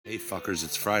Hey fuckers,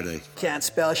 it's Friday. Can't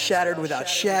spell shattered without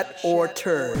shat or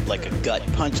turd. Like a gut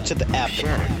punch to the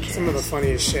abdomen. Some of the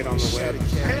funniest shit on the web.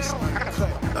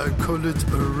 I call it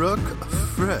a rock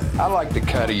Fred. I like the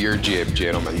cut of your jib,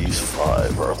 gentlemen. These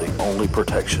five are the only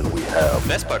protection we have. The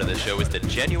best part of the show is the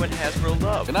genuine Hasbro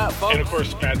love. Good night, folks. And of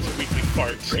course, Pat's weekly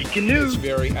farts. Breaking news. It's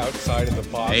very outside of the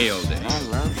box. Nailed it. I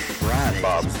love Friday.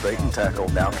 Bob's Bait and Tackle,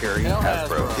 now carrying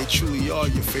Hasbro. They truly are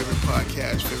your favorite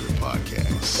podcast.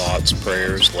 Thoughts,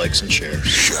 prayers, likes, and shares.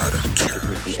 Shattered.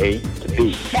 A to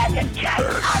B. Shattered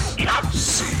Cast.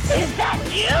 Is that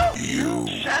you?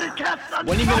 Shattered Cast.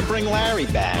 When are you going to bring Larry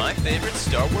back? My favorite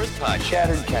Star Wars podcast.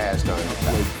 Shattered Cast on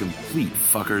Complete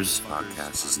fuckers.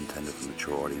 Podcast is intended for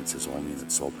mature audiences only, and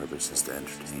its sole purpose is to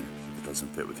entertain. If it doesn't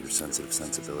fit with your sensitive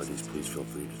sensibilities, please feel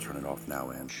free to turn it off now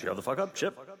and Shut the fuck up,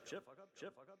 Chip.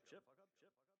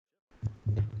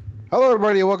 Hello,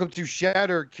 everybody, and welcome to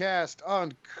Shattered Cast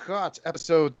Uncut,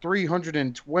 episode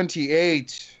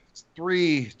 328. It's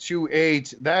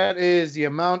 328. That is the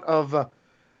amount of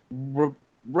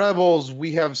rebels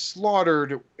we have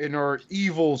slaughtered in our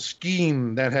evil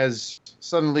scheme that has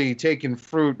suddenly taken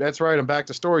fruit. That's right, I'm back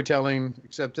to storytelling,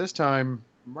 except this time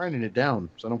I'm writing it down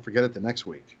so I don't forget it the next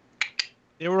week.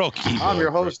 They were all keyboard. I'm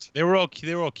your host. They were all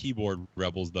keyboard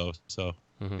rebels, though. So.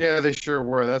 Mm-hmm. Yeah, they sure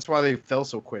were. That's why they fell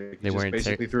so quick. They weren't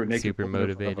basically threw a naked super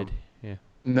motivated. Yeah.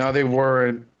 No, they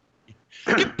weren't.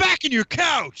 Get back in your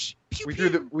couch.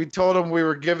 We told them we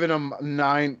were giving them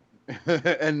 9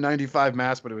 and 95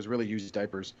 masks, but it was really used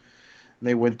diapers, and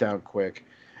they went down quick.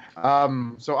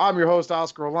 So I'm your host,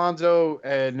 Oscar Alonso,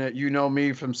 and you know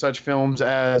me from such films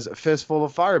as Fistful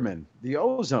of Firemen, The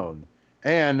Ozone,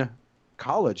 and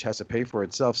College Has to Pay for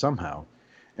Itself Somehow.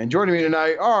 And joining me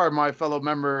tonight are my fellow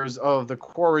members of the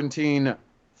Quarantine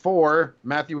 4.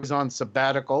 Matthew is on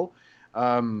sabbatical.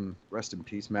 Rest in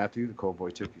peace, Matthew. The Cowboy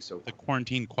took you so far. The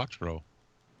Quarantine Quattro.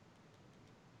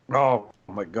 Oh,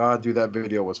 my God, dude, that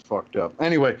video was fucked up.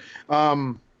 Anyway,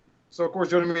 so, of course,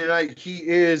 joining me tonight, he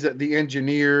is the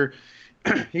engineer.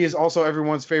 He is also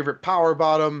everyone's favorite power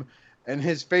bottom. And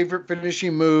his favorite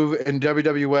finishing move in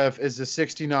WWF is the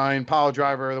 69 pile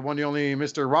driver, the one and only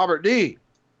Mr. Robert D.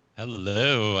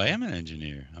 Hello, I am an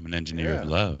engineer. I'm an engineer of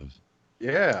love.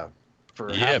 Yeah, for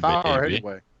a half hour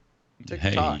anyway.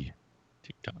 TikTok. Hey,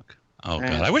 TikTok. Oh,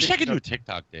 God, I wish I could do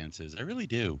TikTok dances. I really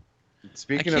do.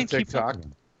 Speaking of TikTok,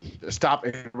 stop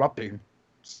interrupting.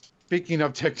 Speaking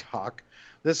of TikTok,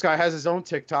 this guy has his own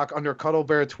TikTok under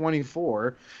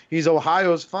Cuddlebear24. He's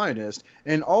Ohio's finest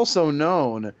and also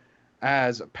known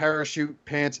as Parachute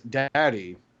Pants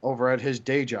Daddy over at his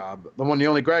day job. The one, the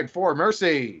only Greg for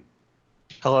Mercy.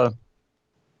 Hello.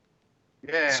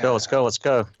 Yeah. Let's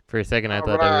go. For a second, I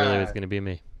thought that really was going to be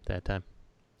me that time.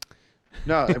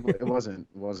 No, it wasn't.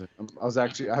 I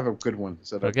have a good one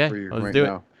set up for you right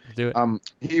now. Let's do it.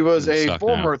 He was a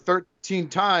former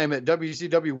 13-time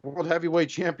WCW World Heavyweight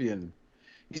Champion.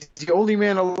 He's the only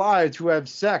man alive to have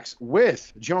sex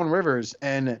with Joan Rivers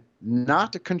and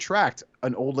not to contract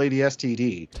an old lady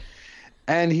STD.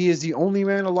 And he is the only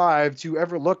man alive to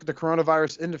ever look the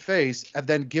coronavirus in the face and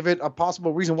then give it a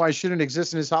possible reason why it shouldn't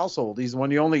exist in his household. He's the one,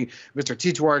 the only Mr.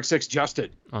 T2RX6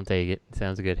 Justin. I'll take it.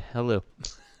 Sounds good. Hello.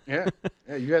 Yeah,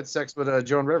 you had sex with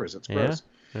Joan Rivers. It's gross.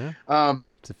 Yeah.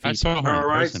 I saw her in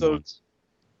person once.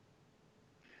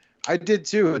 I did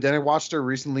too. Then I watched her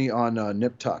recently on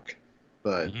Nip Tuck.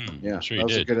 But yeah, sure that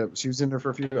was a good. She was in there for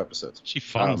a few episodes. She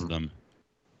funds them.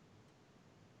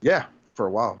 Yeah, for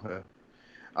a while.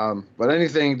 But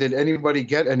did anybody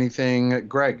get anything,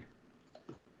 Greg?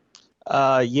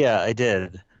 Yeah, I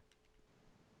did.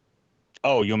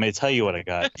 Oh, you want me to tell you what I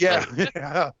got?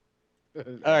 Yeah. All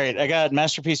right, I got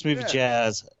Masterpiece Movie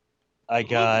Jazz. I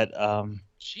got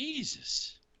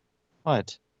Jesus.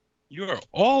 What? You're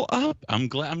all up. I'm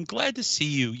glad to see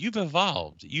you. You've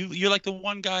evolved. You're like the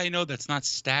one guy I know that's not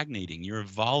stagnating. You're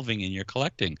evolving and you're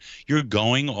collecting. You're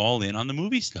going all in on the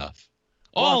movie stuff.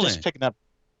 I'm just picking up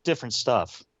different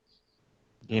stuff.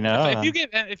 You know, if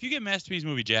you get Masterpiece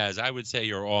Movie Jazz, I would say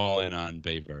you're all in on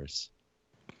Bayverse.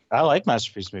 I like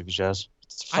Masterpiece Movie Jazz.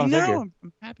 It's a fun figure.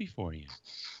 I'm happy for you.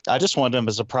 I just wanted him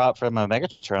as a prop for my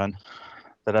Megatron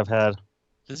that I've had.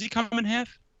 Does he come in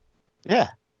half? Yeah,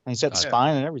 and he's got the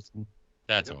spine and everything.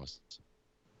 That's awesome.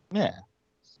 Yeah.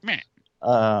 Man.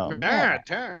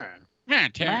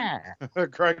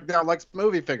 Craig now likes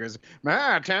movie figures.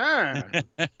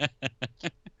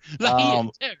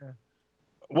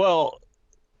 Well,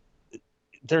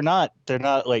 they're not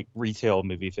like retail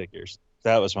movie figures.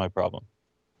 That was my problem.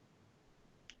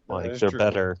 Like they're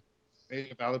better.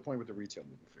 Made a valid point with the retail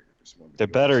movie figures. They're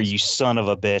better, you son of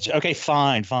a bitch. Okay,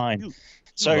 fine.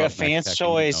 So I got Fans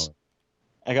Choice.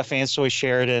 I got Fans Toys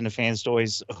Sheridan and Fans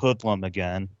Toys Hoodlum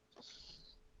again.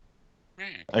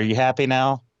 Are you happy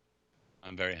now?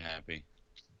 I'm very happy.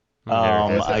 How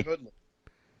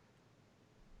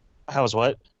was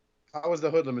what? How was the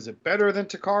Hoodlum? Is it better than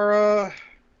Takara?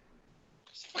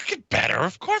 It's fucking better.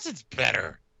 Of course it's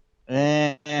better.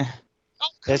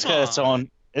 It's got its own.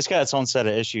 It's got its own set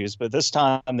of issues, but this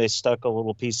time they stuck a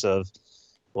little piece of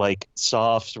like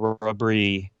soft,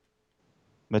 rubbery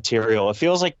material. It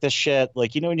feels like the shit,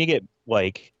 like, you know, when you get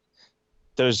like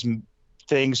those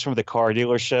things from the car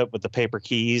dealership with the paper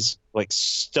keys like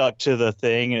stuck to the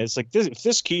thing, and it's like if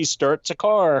this key starts a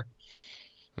car,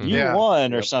 you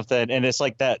won or something, and it's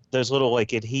like that. There's little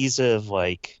like adhesive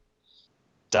like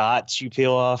dots you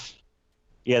peel off.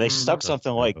 Yeah, they stuck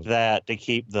something like that to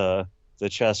keep the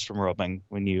chest from rubbing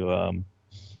when you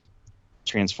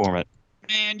transform it.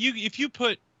 Man, if you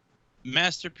put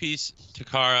Masterpiece,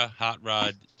 Takara, Hot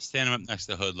Rod, stand them up next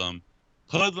to Hoodlum.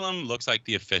 Hoodlum looks like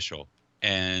the official,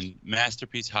 and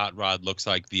Masterpiece Hot Rod looks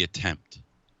like the attempt.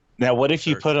 Now, what if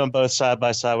you put them both side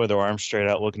by side with their arms straight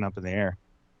out, looking up in the air?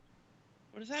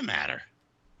 What does that matter?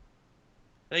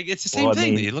 Like, it's the same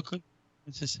thing. They look like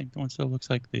it's the same. One still looks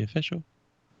like the official.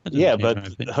 Yeah, but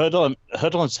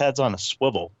Hoodlum's head's on a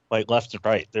swivel, like left and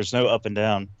right. There's no up and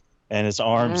down, and his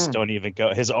arms don't even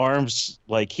go. His arms,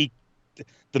 like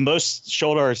the most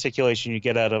shoulder articulation you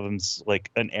get out of him's like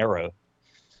an arrow.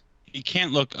 He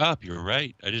can't look up. You're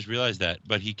right. I just realized that,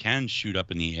 but he can shoot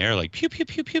up in the air like pew pew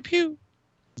pew pew pew.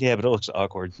 Yeah, but it looks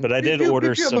awkward. But I did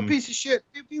order some. I'm a piece of shit.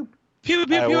 Pew pew pew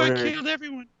pew pew. I killed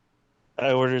everyone.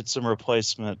 I ordered some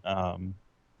replacement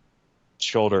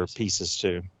shoulder pieces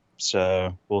too.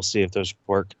 So we'll see if those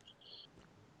work.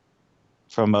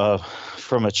 From a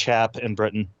chap in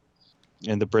Britain,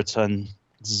 in the Britons.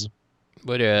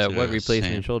 What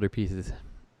replacement shoulder pieces?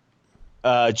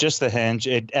 Just the hinge.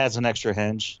 It adds an extra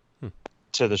hinge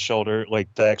to the shoulder,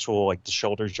 like the actual the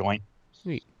shoulder joint.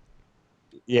 Sweet.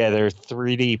 Yeah, they're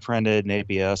 3D printed in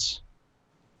ABS.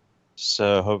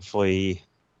 So hopefully,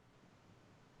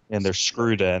 and they're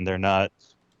screwed in. They're not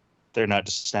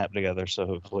just snapped together. So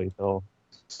hopefully they'll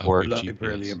work.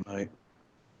 Brilliant, mate.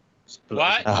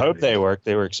 What? I hope they work.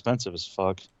 They were expensive as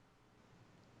fuck.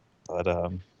 But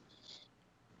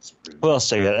what else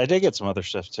did I get? I did get some other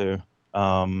stuff too.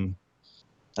 I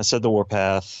said the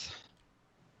Warpath.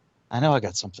 I know I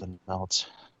got something else.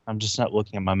 I'm just not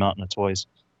looking at my mountain of toys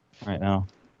right now.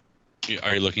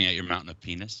 Are you looking at your mountain of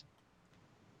penis?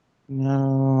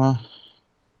 No.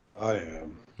 I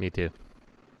am. Me too.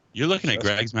 You're looking at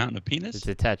Greg's mountain of penis? It's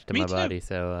attached to my body,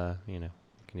 so you know,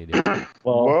 what can you do?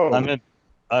 Well,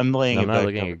 I'm laying. I'm not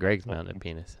looking at Greg's mountain of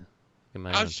penis.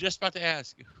 I was just about to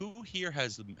ask, who here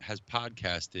has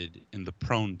podcasted in the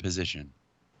prone position?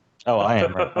 Oh, I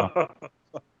am right now.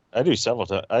 I do several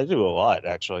times. I do a lot,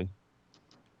 actually.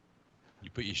 You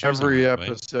put your shoes every on,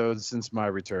 episode right? Since my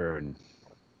return.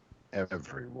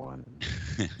 Everyone.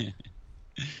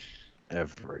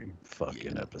 Every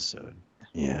fucking episode.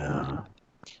 Yeah.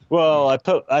 Well, I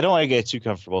don't want to get too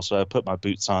comfortable, so I put my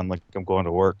boots on like I'm going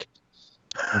to work.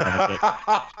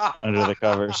 Under the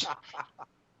covers.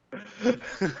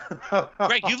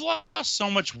 Greg, you've lost so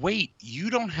much weight, you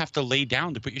don't have to lay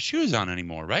down to put your shoes on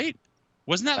anymore, right?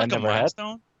 Wasn't that like a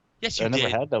milestone? Yes, you did. I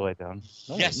never had to lay down.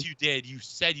 No, yes, you did. You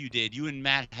said you did. You and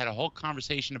Matt had a whole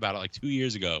conversation about it like 2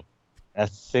 years ago. I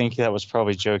think that was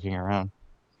probably joking around.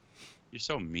 You're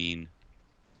so mean.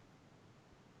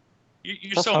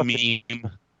 You're so mean.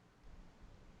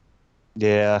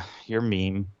 Yeah, you're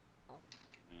mean.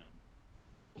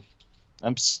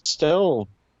 I'm still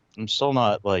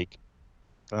not like,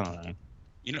 I don't know.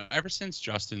 You know, ever since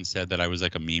Justin said that I was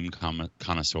like a meme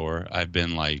connoisseur, I've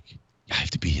been like, I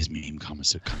have to be his meme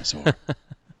connoisseur. And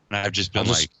I've just been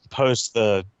post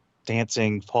the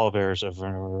dancing pallbearers over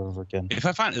and over again. If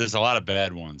I find there's a lot of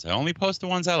bad ones, I only post the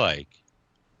ones I like.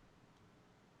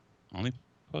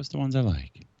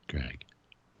 Greg.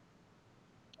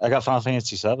 I got Final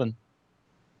Fantasy VII.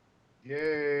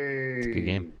 Yay! It's a good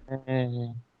game.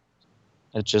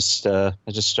 I just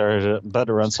started about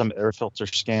to run some air filter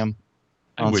scam.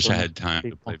 I wish I had time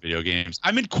to play video games.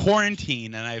 I'm in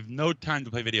quarantine and I have no time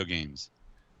to play video games.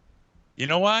 You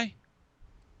know why?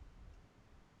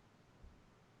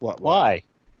 What? Why?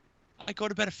 I go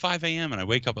to bed at 5 a.m. and I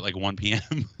wake up at like 1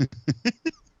 p.m.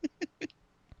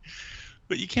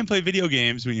 But you can't play video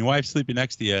games when your wife's sleeping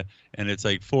next to you and it's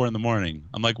like 4 a.m.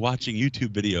 I'm like watching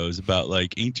YouTube videos about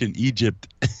like ancient Egypt.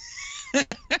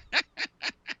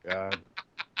 God.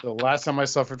 The last time I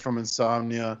suffered from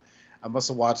insomnia, I must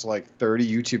have watched like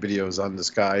 30 YouTube videos on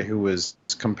this guy who was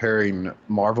comparing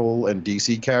Marvel and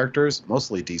DC characters,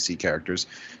 mostly DC characters,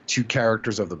 to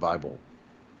characters of the Bible.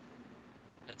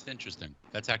 That's interesting.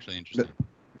 That's actually interesting.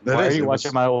 Why are you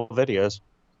watching my old videos?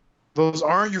 Those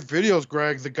aren't your videos,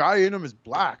 Greg. The guy in them is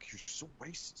black. You're so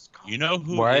racist. God. You know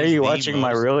who? Why are you watching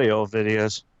my really old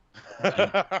videos?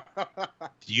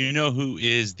 Do you know who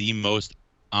is the most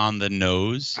on the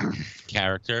nose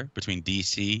character between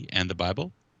DC and the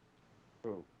Bible?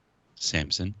 Who?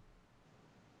 Samson.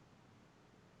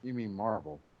 You mean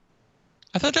Marvel?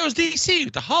 I thought that was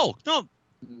DC. The Hulk. No.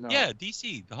 Yeah,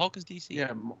 DC. The Hulk is DC.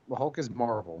 Yeah, the Hulk is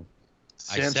Marvel.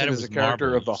 I said Samson it is was a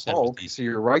character Marvel. of the You said it was Hulk, DC. so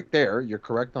you're right there. You're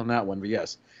correct on that one. But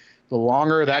yes, the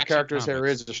longer that Action character's hair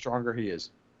Comics. is, the stronger he is.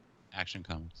 Action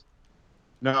Comics.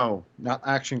 No, not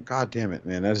Action. God damn it,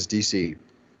 man. That is DC.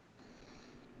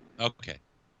 Okay.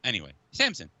 Anyway,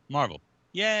 Samson. Marvel.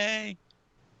 Yay.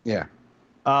 Yeah.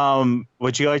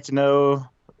 Would you like to know?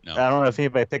 No. I don't know if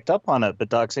anybody picked up on it, but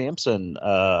Doc Samson.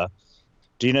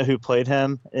 Do you know who played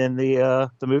him in the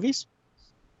movies?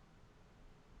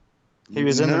 He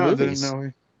was in the movies. Didn't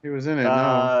know he was in it.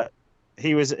 No.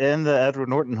 He was in the Edward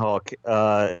Norton Hulk.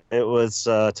 It was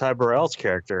Ty Burrell's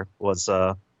character was.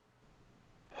 Huh.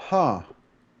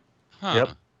 Yep.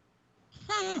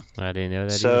 I didn't know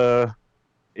that. So,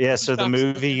 yeah. So the Doc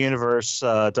movie universe,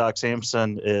 Doc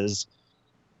Samson is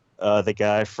the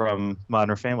guy from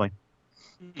Modern Family.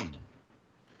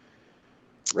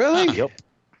 Really? Yep.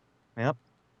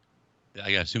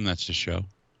 I assume that's the show.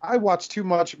 I watch too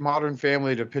much Modern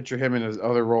Family to picture him in his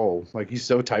other role. Like, he's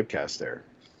so typecast there.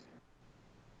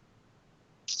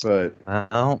 But,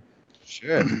 Well,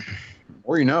 shit.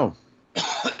 Or you know.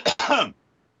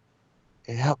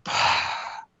 yep.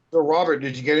 So, Robert,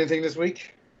 did you get anything this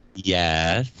week?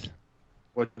 Yes.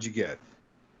 What did you get?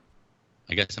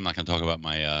 I guess I'm not going to talk about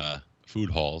my food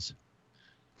hauls,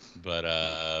 but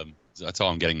that's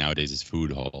all I'm getting nowadays is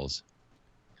food hauls.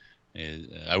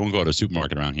 I won't go to a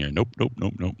supermarket around here. Nope.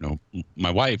 My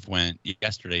wife went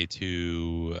yesterday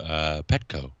to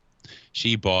Petco.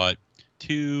 She bought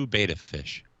 2 betta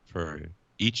fish for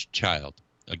each child.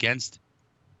 Against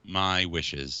my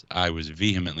wishes, I was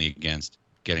vehemently against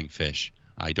getting fish.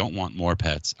 I don't want more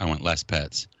pets. I want less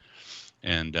pets.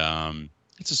 And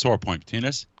it's a sore point between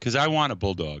us because I want a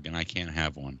bulldog and I can't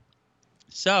have one.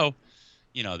 So,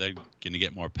 they're going to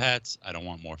get more pets. I don't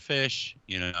want more fish.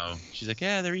 She's like,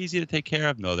 yeah, they're easy to take care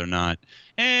of. No, they're not.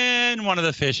 And one of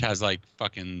the fish has like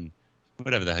fucking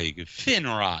whatever the hell fin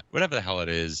rot, whatever the hell it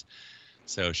is.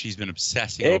 So she's been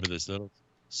obsessing over this little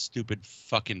stupid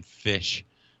fucking fish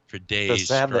for days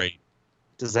straight.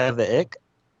 Does that have the ick?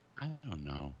 I don't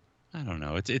know.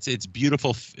 It's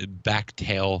beautiful back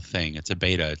tail thing. It's a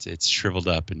beta. It's shriveled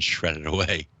up and shredded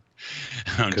away.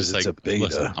 I'm just like, it's a beta.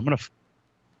 Listen,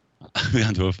 we got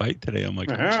into a fight today. I'm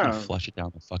like, I'm just gonna flush it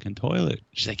down the fucking toilet.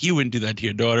 She's like, you wouldn't do that to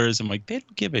your daughters. I'm like, they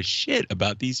don't give a shit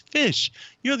about these fish.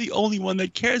 You're the only one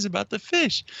that cares about the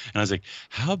fish. And I was like,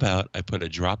 how about I put a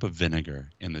drop of vinegar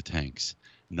in the tanks?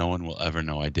 No one will ever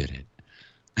know I did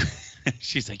it.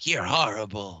 She's like, you're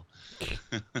horrible.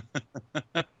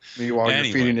 Meanwhile, you're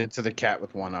feeding it to the cat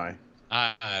with one eye.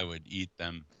 I would eat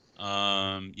them.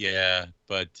 Yeah,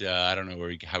 but I don't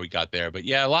know how we got there. But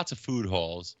yeah, lots of food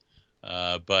hauls.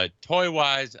 But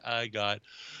toy-wise, I got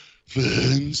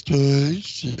Flint's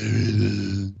Toys.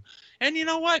 And you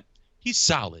know what? He's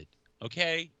solid,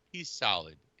 okay? He's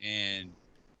solid, and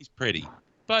he's pretty.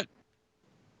 But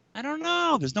I don't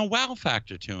know. There's no wow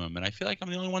factor to him, and I feel like I'm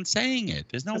the only one saying it.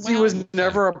 There's no wow He was factor.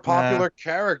 never a popular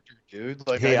character, dude.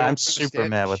 Like, Hey, I'm super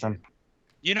mad with him.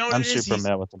 You know what I'm it is? super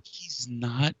mad with him.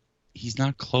 He's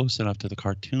not close enough to the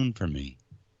cartoon for me.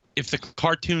 If the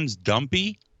cartoon's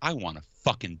dumpy, I want a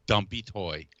fucking dumpy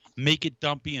toy. Make it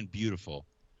dumpy and beautiful.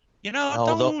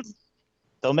 They'll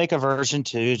make a version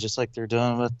 2, just like they're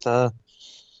doing with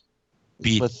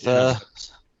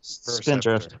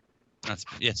Spindrift.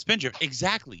 Spindrift.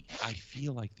 Exactly. I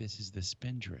feel like this is the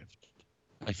Spindrift.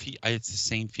 It's the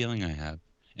same feeling I have,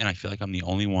 and I feel like I'm the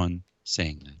only one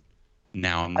saying that.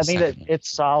 Now I'm. It's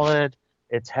solid.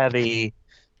 It's heavy.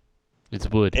 It's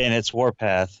wood, and it's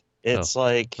Warpath. It's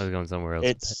like I was going somewhere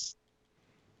else.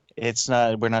 It's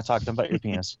not. We're not talking about your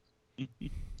penis.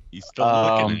 He's still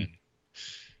looking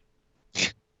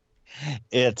at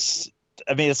it.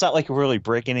 It's not like we're really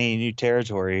breaking any new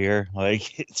territory here.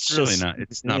 Like it's really just, not.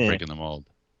 It's not breaking the mold.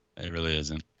 It really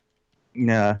isn't.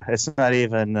 No, it's not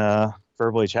even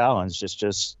verbally challenged. It's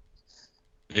just.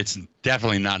 It's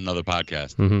definitely not another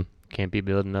podcast. Mm-hmm. Can't be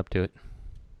building up to it.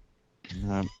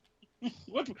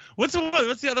 What's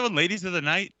the other one? Ladies of the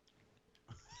Night.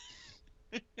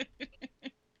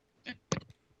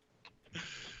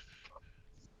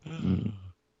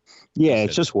 Yeah,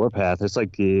 it's just Warpath. It's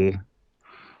like the.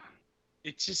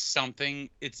 It's just something.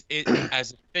 It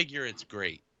as a figure, it's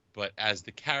great, but as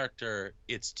the character,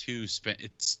 it's too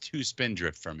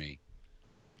Spindrift for me.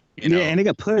 Yeah, and it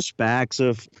got pushed back.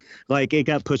 So, it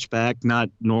got pushed back, not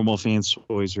normal Fans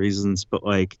Toys reasons, but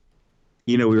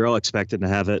we were all expecting to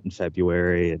have it in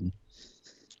February, and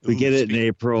we get it in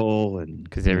April, and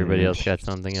because everybody else got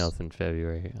something else in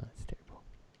February. Oh, that's terrible.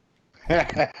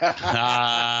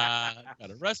 Got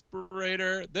a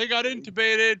respirator. They got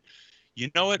intubated. You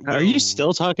know what? Are you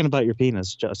still talking about your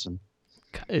penis, Justin?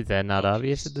 Is that not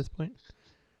obvious at this point?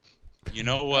 You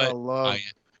know what? I love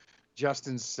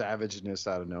Justin's savageness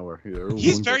out of nowhere.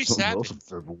 He's very savage.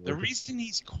 The reason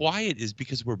he's quiet is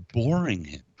because we're boring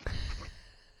him.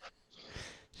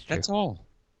 That's all.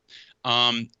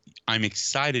 I'm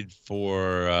excited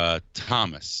for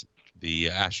Thomas, the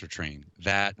Astro Train.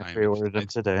 That I pre-ordered it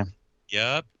today.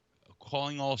 Yep.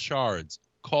 Calling all shards.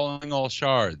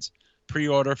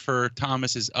 Pre-order for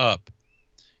Thomas is up.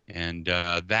 And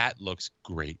that looks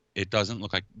great. It doesn't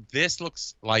look like... This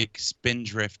looks like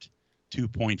Spindrift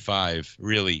 2.5,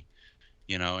 really.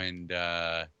 And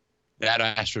that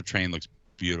Astro Train looks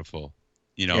beautiful.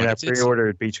 I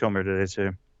pre-ordered Beachcomber today,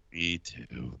 too. Me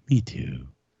too.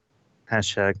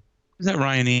 Hashtag. Is that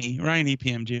Ryan E? Ryan E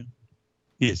PM'd you?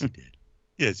 Yes, he did.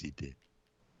 Yes, he did.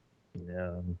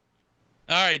 Yeah. All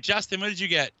right, Justin, what did you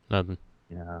get? Nothing.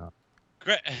 Yeah.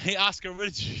 Great. Hey, Oscar, what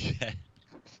did you get?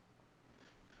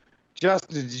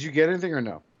 Justin, did you get anything or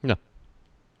no? No.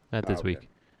 Not this week.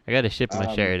 I got to ship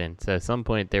my Sheridan, so at some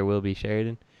point there will be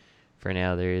Sheridan. For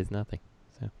now, there is nothing.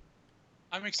 So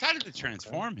I'm excited to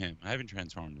transform him. I haven't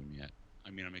transformed him yet.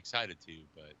 I mean, I'm excited to,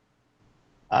 but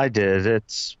I did.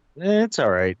 It's all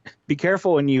right. Be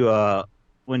careful when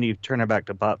you turn it back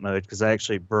to bot mode, because I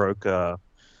actually broke. I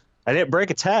didn't break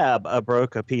a tab. I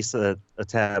broke a piece that a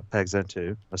tab pegs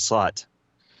into a slot.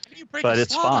 How do you break but a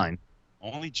it's slot? fine.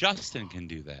 Only Justin can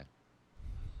do that.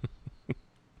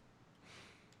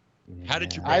 How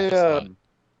did you break the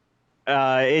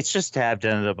slot? It's just tabbed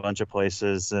in at a bunch of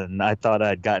places, and I thought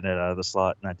I'd gotten it out of the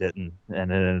slot, and I didn't,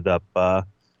 and it ended up.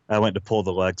 I went to pull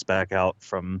the legs back out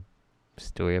from.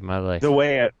 Story of my life. The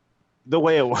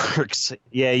way it works,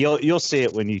 yeah, you'll see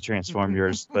it when you transform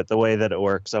yours. But the way that it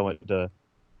works, I went to.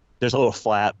 There's a little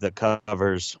flap that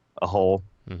covers a hole.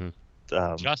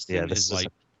 Mm-hmm. Justin is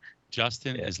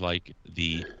like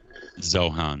the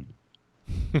Zohan.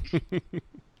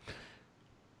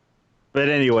 But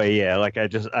anyway, yeah,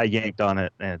 I yanked on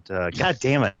it, and God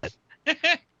damn it.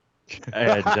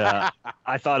 And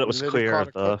I thought it was clear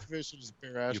of the.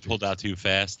 You pulled out too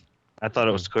fast. I thought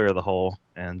it was clear of the hole,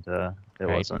 and it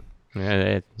wasn't.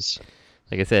 Yeah,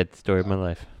 like I said, story of my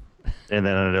life. And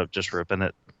then I ended up just ripping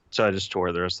it, so I just tore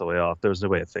it the rest of the way off. There was no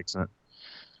way of fixing it.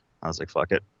 I was like,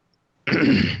 "Fuck it,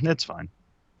 it's fine."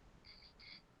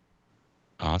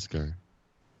 Oscar.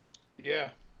 Yeah.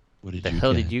 What did the you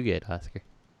hell get? did you get, Oscar?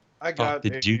 I got. What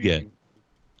did you get? What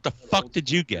the fuck did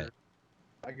you get?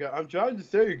 I'm trying to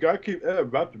say you gotta keep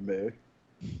interrupting me.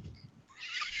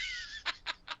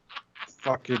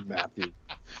 Fucking Matthew.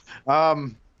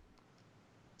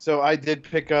 So I did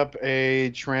pick up a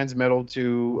Transmetal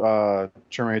to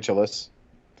Tarantulas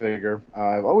figure.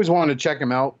 I've always wanted to check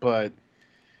him out, but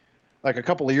like a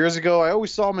couple of years ago, I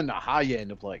always saw him in the high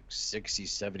end of like $60,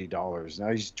 $70.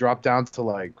 Now he's dropped down to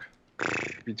like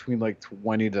between like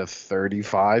 20 to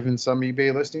 35 in some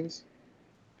eBay listings.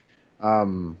 I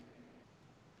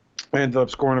ended up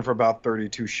scoring it for about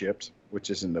 32 shipped, which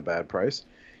isn't a bad price.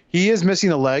 He is missing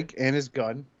a leg and his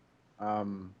gun.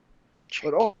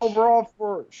 But overall,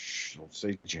 don't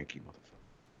say janky,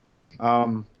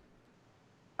 motherfucker.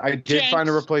 I did find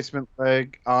a replacement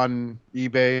leg on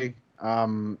eBay.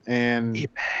 And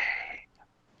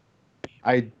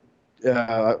eBay.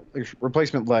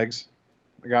 Replacement legs.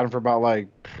 I got them for about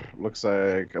looks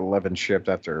like 11 shipped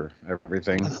after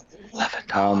everything.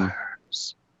 $11.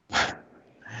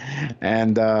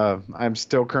 And I'm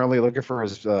still currently looking for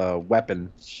his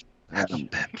weapon.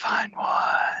 Haven't been find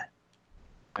one.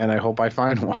 And I hope I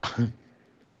find one.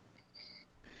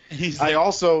 I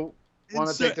also want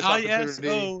to take this opportunity.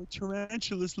 ISO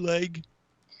Tarantulas leg.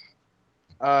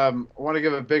 I want to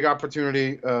give a big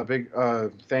opportunity, big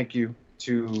thank you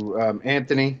to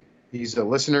Anthony. He's a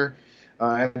listener.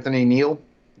 Anthony Neal.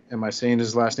 Am I saying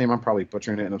his last name? I'm probably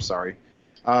butchering it, and I'm sorry.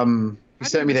 He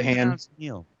sent me the hand.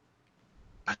 Neil.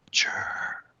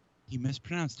 Butcher. You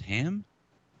mispronounced ham?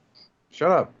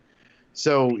 Shut up.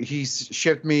 So he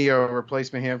shipped me a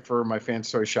replacement hand for my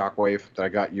Fans Toy Shockwave that I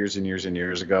got years and years and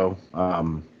years ago.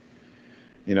 That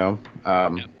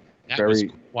was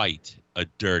quite a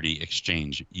dirty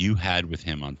exchange you had with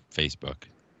him on Facebook.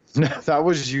 That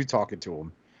was you talking to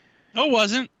him. No, it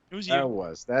wasn't. It was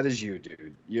you. That is you,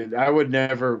 dude. I would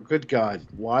never. Good God,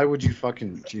 why would you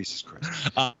fucking Jesus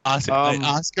Christ?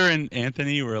 Oscar and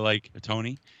Anthony were like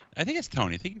Tony. I think it's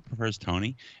Tony. I think he prefers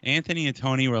Tony. Anthony and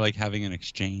Tony were like having an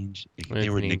exchange. They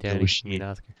were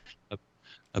negotiating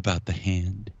about the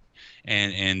hand,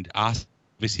 and Oscar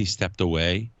obviously stepped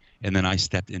away, and then I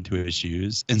stepped into his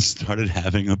shoes and started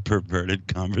having a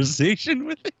perverted conversation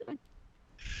with him.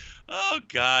 Oh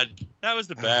God, that was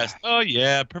the best. Oh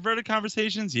yeah, perverted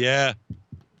conversations. Yeah.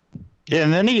 Yeah,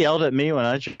 and then he yelled at me when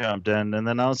I jumped in, and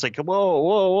then I was like,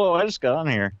 "Whoa! I just got on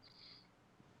here,"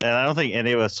 and I don't think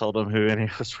any of us told him who any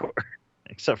of us were,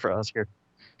 except for Oscar.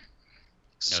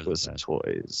 Exquisite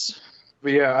toys.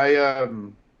 But yeah, I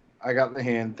got in the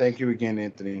hand. Thank you again,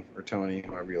 Anthony or Tony,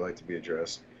 however you like to be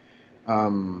addressed.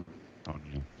 You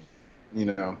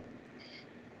know.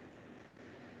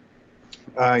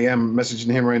 I am messaging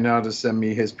him right now to send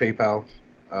me his PayPal,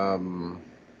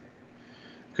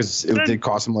 because it did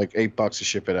cost him like $8 to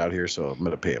ship it out here, so I'm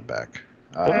gonna pay it back.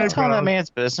 Don't tell that man's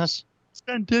business.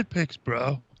 Send dick pics,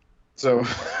 bro. So,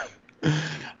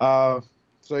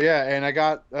 so yeah, and I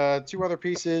got 2 other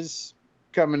pieces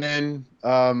coming in.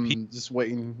 Just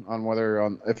waiting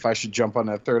on if I should jump on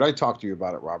that third. I talked to you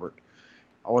about it, Robert.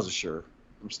 I wasn't sure.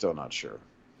 I'm still not sure.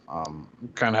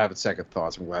 Kind of having second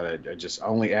thoughts. I'm glad I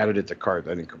only added it to cart.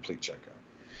 I didn't complete checkout.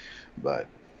 But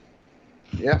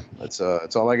yeah, that's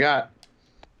all I got.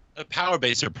 The Power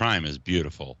Baser Prime is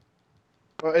beautiful.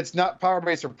 Well, it's not Power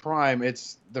Baser Prime.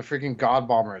 It's the freaking God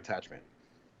Bomber attachment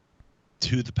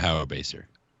to the Power Baser.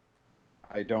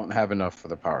 I don't have enough for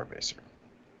the Power Baser.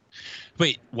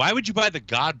 Wait, why would you buy the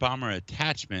God Bomber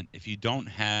attachment if you don't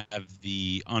have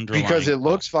the underlying? Because it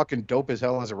looks fucking dope as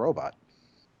hell as a robot.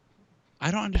 I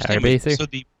don't understand. Power Baser? So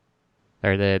the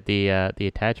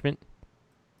attachment?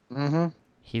 Mm-hmm.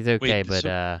 He's okay, but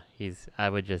I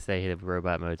would just say the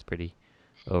robot mode's pretty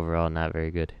overall not very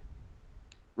good.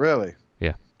 Really?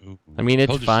 Yeah. Ooh, I mean,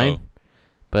 it's fine,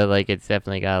 but like it's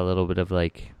definitely got a little bit of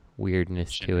like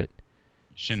weirdness to it.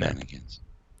 Shenanigans.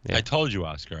 Yeah. I told you,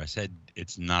 Oscar. I said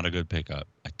it's not a good pickup.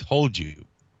 I told you.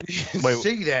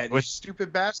 See that, you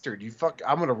stupid bastard.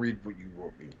 I'm gonna read what you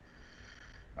wrote me.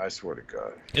 I swear to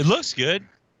God. It looks good.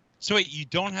 So wait, you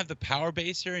don't have the Power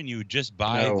Baser and you would just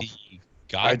buy the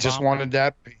God I just Bomber? wanted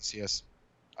that piece, yes.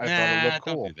 I thought it looked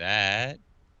cool. Don't do that.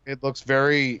 It looks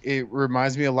it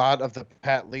reminds me a lot of the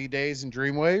Pat Lee days in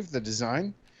Dreamwave, the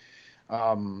design.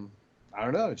 I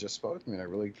don't know, it just spoke to me. I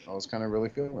was kind of really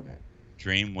feeling it.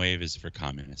 Dreamwave is for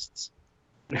communists.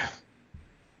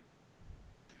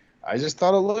 I just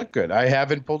thought it looked good. I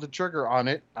haven't pulled the trigger on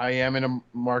it. I am in a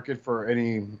market for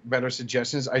any better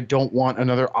suggestions. I don't want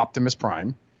another Optimus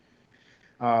Prime.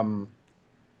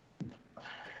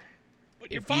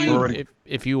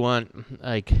 If you want,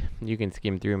 like, you can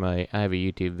skim through I have a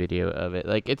YouTube video of it.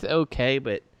 Like, it's okay,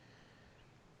 but,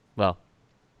 well,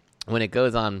 when it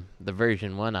goes on the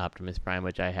version 1 Optimus Prime,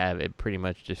 which I have, it pretty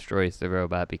much destroys the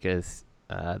robot because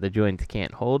the joints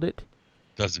can't hold it.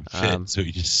 Doesn't fit, so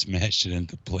you just smash it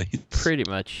into place. Pretty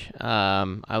much.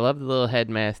 I love the little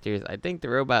headmasters. I think the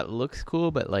robot looks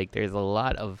cool, but like there's a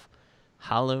lot of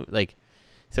hollow, like,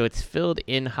 so it's filled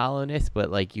in hollowness,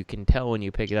 but like you can tell when you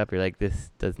pick it up, you're like,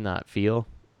 this does not feel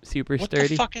super sturdy. What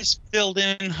the fuck is filled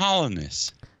in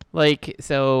hollowness? Like,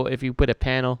 so if you put a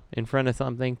panel in front of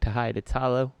something to hide its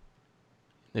hollow,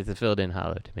 it's a filled in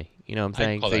hollow to me. You know what I'm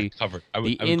saying? I'd call that covered. I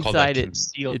would inside call that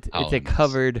concealed it's a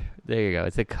covered. There you go.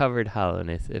 It's a covered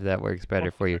hollowness. If that works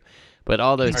better for you, but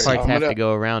all those parts have to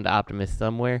go around Optimus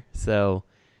somewhere. So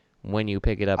when you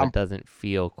pick it up, it doesn't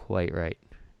feel quite right.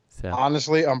 So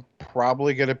honestly, I'm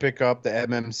probably gonna pick up the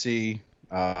MMC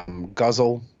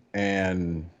Guzzle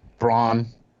and Brawn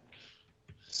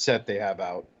set they have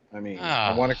out. I mean,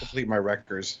 I want to complete my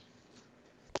Wreckers.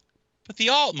 But the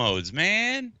alt modes,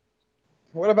 man.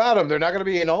 What about them? They're not going to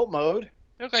be in alt mode.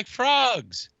 They look like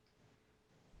frogs.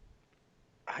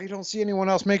 I don't see anyone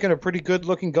else making a pretty good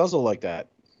looking Guzzle like that.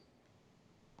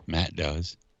 Matt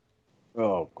does.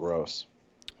 Oh, gross.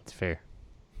 It's fair.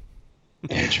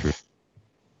 Yeah, true.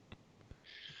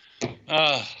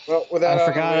 Well, with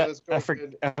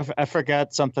that, I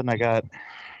forgot something I got.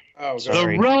 Oh,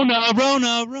 sorry. The Rona.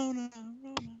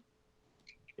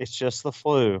 It's just the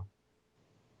flu.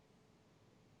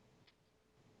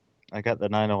 I got the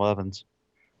 911s.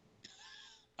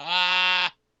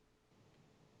 That's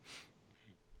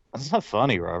not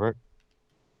funny, Robert.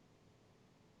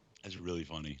 That's really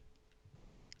funny.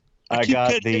 I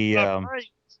got the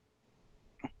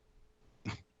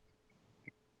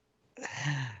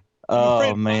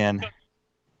oh man.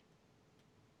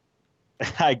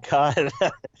 I got did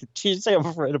you say I'm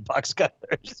afraid of box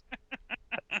cutters?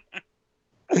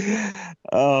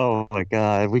 Oh my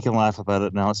god, we can laugh about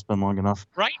it now. It's been long enough.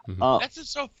 Right? That's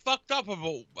just so fucked up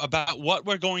about what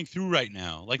we're going through right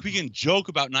now. Like, we can joke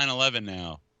about 9/11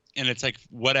 now, and it's like,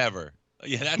 whatever.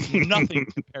 Yeah, that's nothing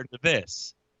compared to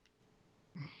this.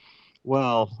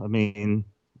 Well, I mean,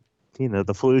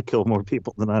 the flu killed more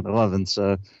people than 9/11,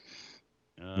 so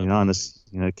honest,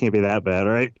 it can't be that bad,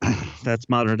 right? That's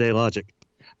modern day logic.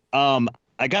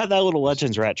 I got that little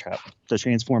Legends rat trap, the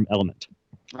transform element.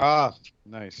 Ah,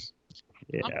 nice.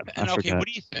 Yeah. And okay, what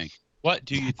do you think? What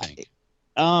do you think?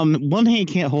 One hand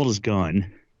can't hold his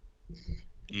gun,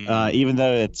 even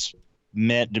though it's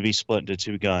meant to be split into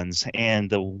two guns, and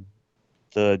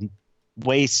the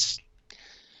waist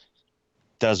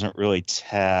doesn't really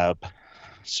tab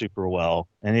super well,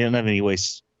 and he doesn't have any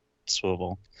waist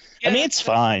swivel. Yeah, I mean, it's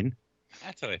fine.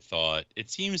 That's what I thought. It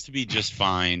seems to be just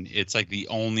fine. It's like the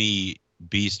only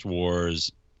Beast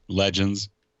Wars Legends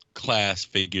class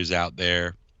figures out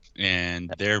there,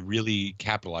 and they're really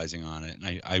capitalizing on it.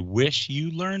 And I wish you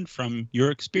learned from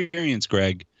your experience,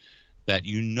 Greg, that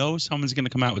someone's going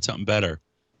to come out with something better.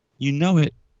 You know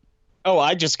it. Oh,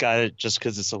 I just got it just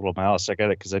because it's a little mouse. I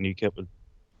got it because I knew you would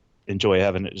enjoy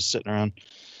having it just sitting around.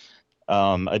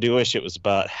 I do wish it was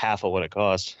about half of what it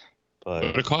cost. But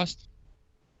what it cost?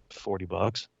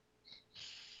 $40.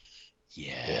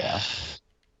 Yeah.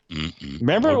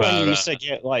 Remember when you used to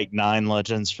get like 9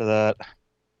 Legends for that?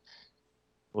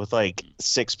 With like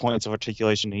 6 points of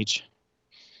articulation each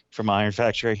from Iron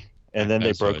Factory. And then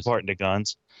they broke apart into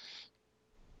guns.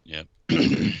 Yep.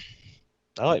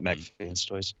 I like McFan's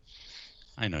toys.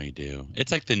 I know you do.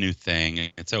 It's like the new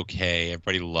thing. It's okay.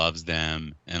 Everybody loves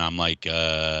them. And I'm like,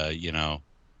 I'm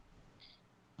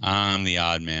the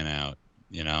odd man out.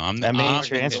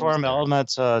 Transform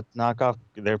Element's a knockoff.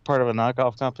 They're part of a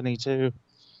knockoff company too.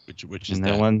 Which is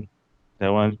no one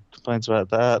complains about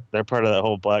that. They're part of that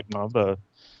whole Black Mamba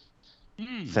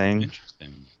thing.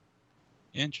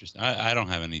 Interesting. I don't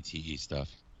have any TE stuff.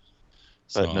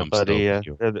 But so nobody.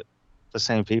 They're the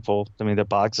same people. I mean, the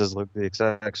boxes look the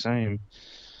exact same.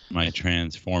 My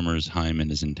Transformers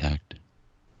hymen is intact.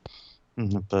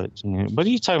 But what are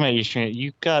you talking about?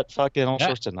 You got fucking all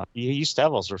sorts of. You used to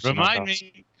have all sorts of. Remind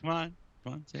me. Come on.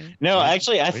 Say it. No,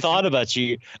 actually, I thought about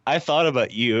you.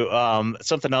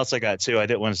 Something else I got too. I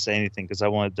didn't want to say anything because I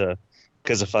wanted to.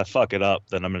 Because if I fuck it up,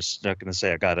 then I'm just not going to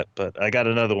say I got it. But I got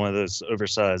another one of those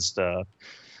oversized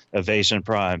Evasion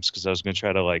Primes because I was going to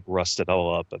try to like rust it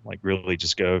all up and like really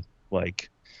just go like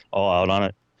all out on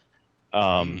it.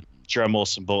 Dremel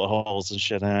some bullet holes and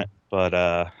shit in it,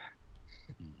 but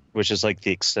which is like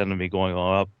the extent of me going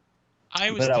all up.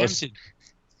 I was tempted.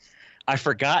 I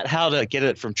forgot how to get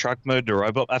it from truck mode to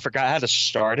rowboat. I forgot how to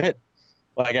start it.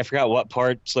 Like I forgot what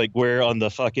parts, like where on the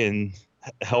fucking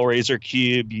Hellraiser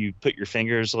cube you put your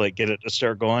fingers, like get it to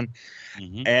start going.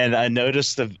 And I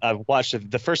noticed I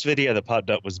watched the first video that popped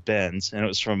up was Ben's, and it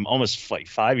was from almost like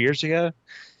 5 years ago.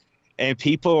 And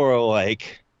people were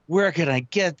like, "Where can I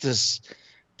get this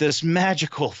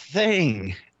magical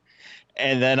thing?"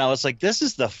 And then I was like, "This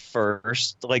is the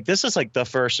first. Like this is like the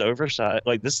first oversight.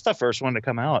 Like this is the first one to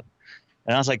come out."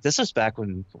 And I was like, "This is back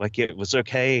when like it was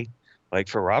okay, like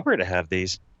for Robert to have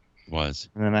these." Was.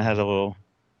 And then I had a little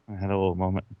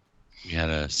moment. We had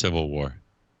a civil war.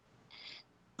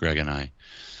 Greg and I.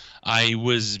 I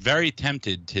was very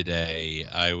tempted today.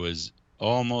 I was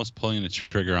almost pulling the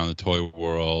trigger on the Toy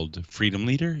World Freedom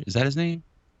Leader. Is that his name?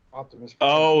 Optimus.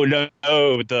 Oh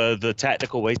no, the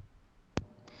tactical waist.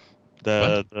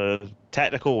 The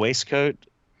tactical waistcoat.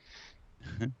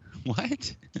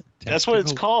 What? That's what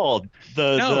it's called.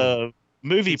 The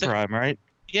movie Prime, right?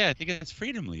 Yeah, I think it's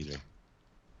Freedom Leader.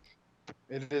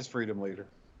 It is Freedom Leader.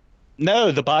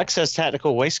 No, the box says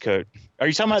tactical waistcoat. Are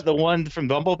you talking about the one from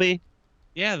Bumblebee?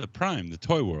 Yeah, the Prime, the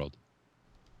Toy World.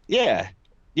 Yeah.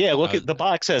 Look at the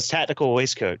box says tactical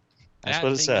waistcoat. That's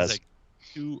what it says.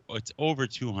 It's over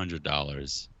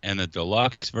 $200, and the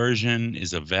deluxe version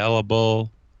is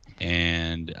available.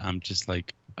 And I'm just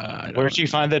like, where'd you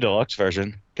find the deluxe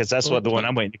version? Because that's what the one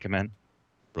I'm waiting to come in.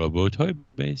 Robo Toy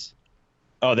Base.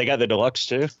 Oh, they got the deluxe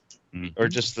too, or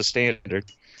just the standard?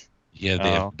 Yeah,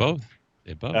 they have both.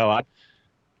 They both. Oh,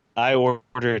 I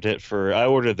ordered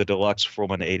the deluxe for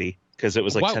 $180 because it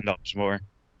was like $10 more.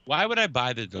 Why would I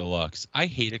buy the deluxe? I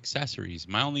hate accessories.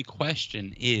 My only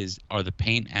question is, are the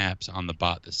paint apps on the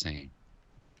bot the same?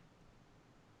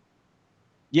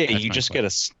 Yeah, you just get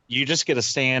a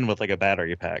stand with like a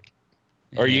battery pack,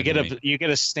 or you get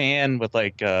a stand with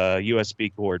like a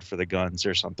USB cord for the guns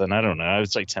or something. I don't know.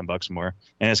 It's like $10 more,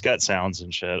 and it's got sounds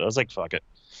and shit. I was like, fuck it.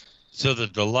 So the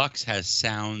deluxe has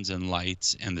sounds and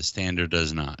lights, and the standard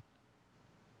does not.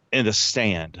 And the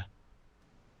stand.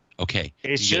 Okay.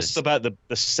 It's you get just about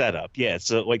the setup. Yeah,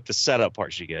 it's like the setup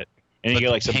parts you get, and you But get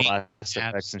the like some paint blast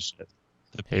effects and shit.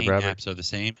 The Hey, paint Robert. apps are the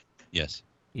same. Yes.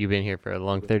 You've been here for a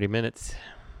long 30 minutes.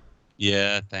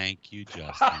 Yeah. Thank you,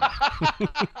 Justin.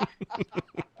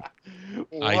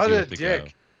 What do a have to dick.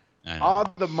 go. I know.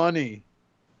 On the money.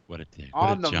 What a dick. On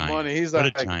What the a giant, money. He's what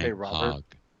like, a giant hey, Robert. hog.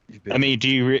 I mean, do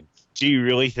you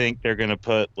really think they're gonna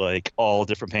put like all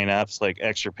different paint apps, like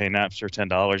extra paint apps for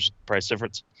 $10 price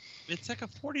difference? It's like a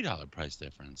 $40 price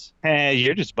difference. Hey,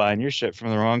 you're just buying your shit from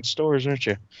the wrong stores, aren't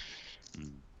you?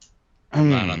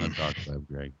 Not on the dark web,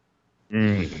 Greg.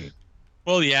 Mm.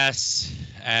 Well, yes,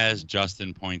 as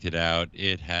Justin pointed out,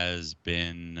 it has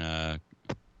been.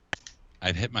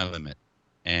 I've hit my limit,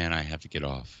 and I have to get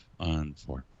off,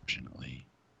 unfortunately.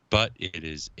 But it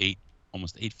is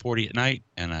almost 8:40 at night,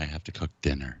 and I have to cook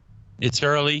dinner. It's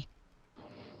early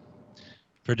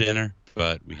for dinner,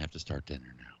 but we have to start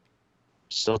dinner now.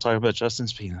 Still talking about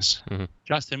Justin's penis. Mm-hmm.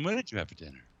 Justin, what did you have for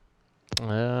dinner?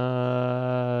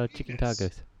 Chicken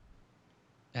tacos.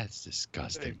 That's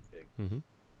disgusting. Mm-hmm.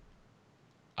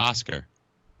 Oscar.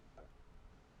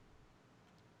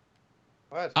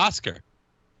 What? Oscar,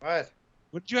 What?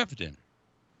 what did you have for dinner?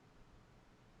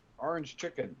 Orange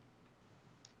chicken.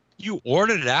 You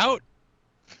ordered it out?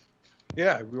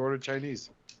 Yeah, we ordered Chinese.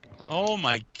 Oh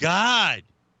my God!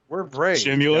 We're brave.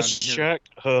 Stimulus down check.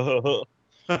 here.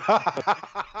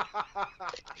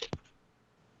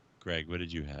 Greg, what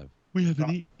did you have? We haven't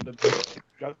eaten.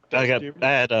 I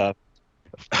had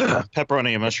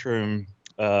pepperoni and mushroom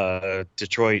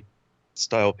Detroit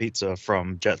style pizza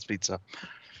from Jet's Pizza,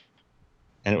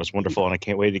 and it was wonderful, and I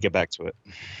can't wait to get back to it.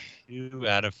 2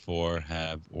 out of 4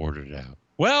 have ordered out.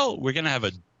 Well, we're going to have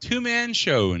a 2-man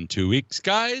show in 2 weeks,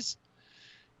 guys.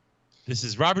 This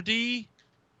is Robert D.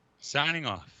 signing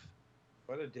off.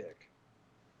 What a dick.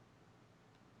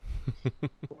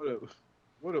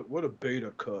 what a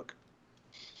beta cook.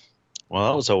 Well,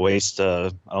 that was a waste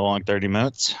of a long 30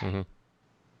 minutes. Mm-hmm.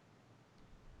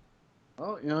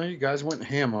 Well, you guys went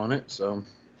ham on it, so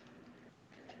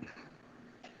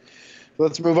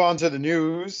let's move on to the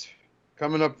news.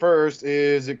 Coming up first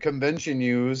is convention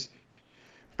news.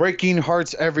 Breaking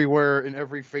hearts everywhere in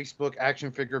every Facebook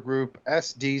action figure group.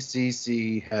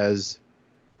 SDCC has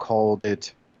called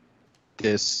it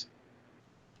this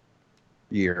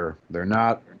year. They're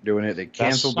not doing it. They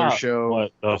canceled their show.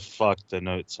 What the fuck the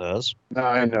note says?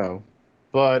 I know.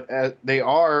 But they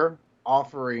are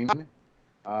offering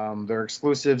their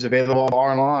exclusives available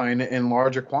online in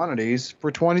larger quantities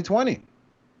for 2020.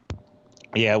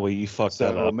 Yeah, well, you fucked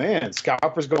that Oh up. man,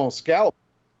 scalpers gonna scalp.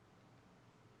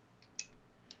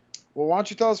 Well, why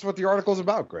don't you tell us what the article's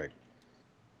about, Greg?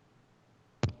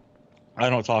 I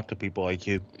don't talk to people like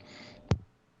you.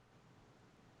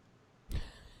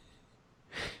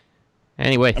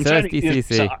 Anyway, I'm so trying to eat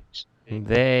SDCC, socks.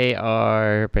 they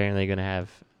are apparently going to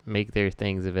make their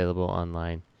things available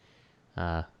online.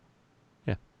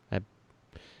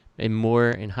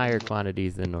 In higher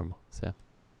quantities than normal. So,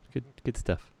 good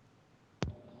stuff.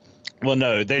 Well,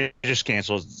 no, they just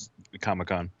canceled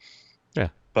Comic-Con. Yeah.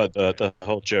 But the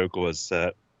whole joke was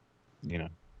that,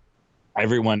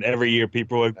 every year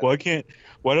people are like,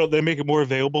 why don't they make it more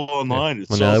available online? Yeah. It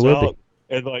Well, now sells it will out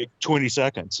in like 20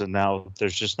 seconds, and now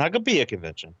there's just not going to be a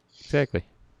convention. Exactly.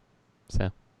 So,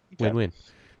 win-win.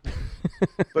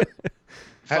 But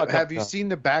have you seen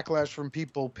the backlash from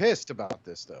people pissed about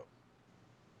this, though?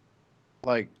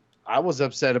 Like, I was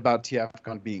upset about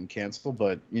TFCon being canceled,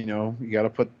 but, you got to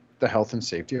put the health and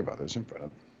safety of others in front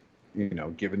of,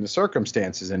 given the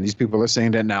circumstances. And these people are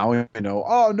saying that now,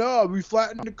 oh, no, we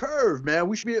flattened the curve,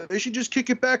 man. They should just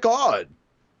kick it back on.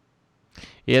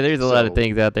 Yeah, there's a lot of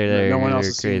things out there that no are, one else are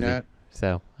has crazy. seen that.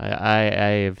 So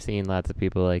I have seen lots of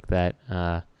people like that.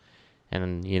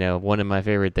 And, one of my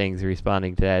favorite things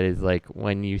responding to that is like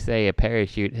when you say a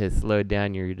parachute has slowed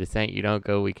down your descent, you don't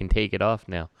go, we can take it off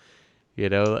now. Yeah.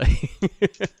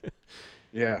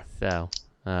 So,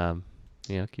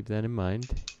 keep that in mind.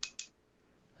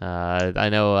 I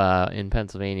know in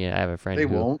Pennsylvania, I have a friend They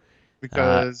who... won't,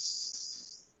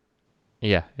 because...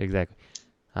 yeah, exactly.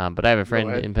 But I have a friend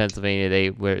ahead. in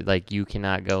Pennsylvania, where like you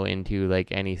cannot go into like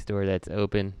any store that's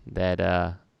open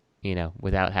that,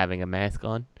 without having a mask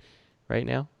on right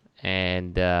now.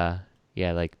 And,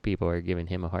 like people are giving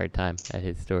him a hard time at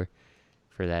his store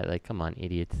for that. Like, come on,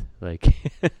 idiots. Like...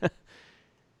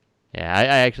 Yeah, I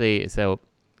actually, so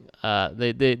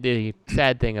the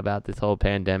sad thing about this whole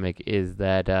pandemic is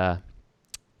that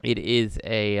it is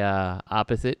a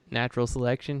opposite natural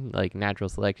selection. Like natural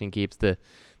selection keeps the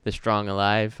strong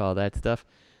alive, all that stuff.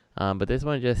 But this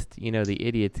one just, the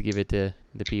idiots give it to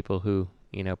the people who,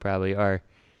 probably are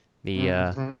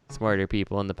the smarter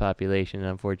people in the population.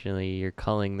 Unfortunately, you're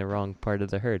culling the wrong part of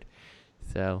the herd.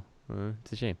 So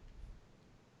it's a shame.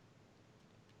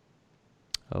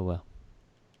 Oh well.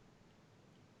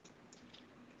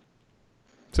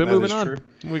 So That moving is on, true.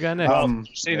 we got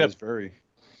next. See That's the very.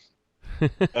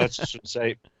 I should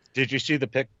say, did you see the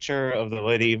picture of the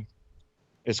lady?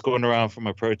 It's going around from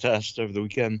a protest over the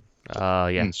weekend. Oh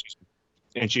yeah.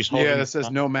 And she's holding. Yeah, that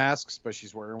says no masks, but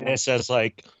she's wearing one. It says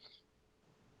like,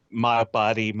 "My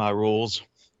body, my rules."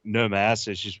 No mask.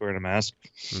 And she's wearing a mask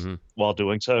while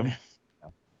doing so.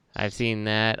 I've seen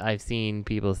that. I've seen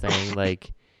people saying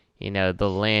like, the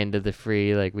land of the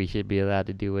free, like we should be allowed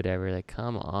to do whatever. Like,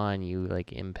 come on, you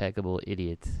like impeccable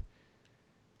idiots.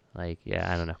 Like,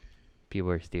 yeah, I don't know.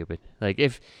 People are stupid. Like,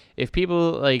 if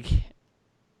people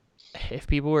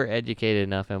were educated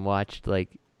enough and watched like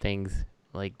things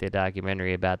like the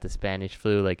documentary about the Spanish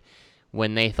flu, like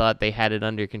when they thought they had it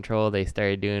under control, they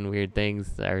started doing weird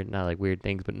things, or not like weird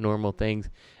things, but normal things,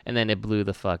 and then it blew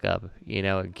the fuck up.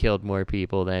 It killed more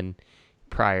people than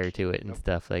prior to it and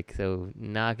stuff. Like, so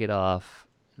knock it off,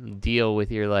 deal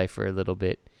with your life for a little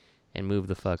bit, and move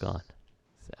the fuck on.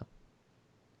 So.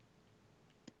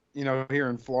 Here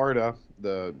in Florida,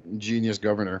 the genius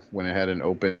governor went ahead and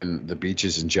opened the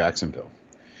beaches in Jacksonville.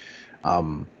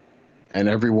 And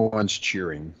everyone's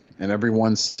cheering, and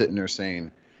everyone's sitting there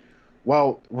saying,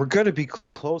 well, we're going to be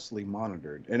closely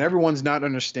monitored. And everyone's not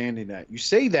understanding that. You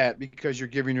say that because you're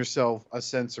giving yourself a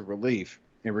sense of relief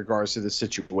in regards to the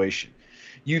situation.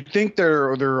 You think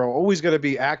there are always going to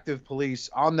be active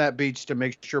police on that beach to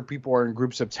make sure people are in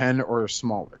groups of 10 or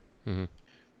smaller.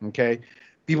 Okay?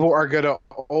 People are going to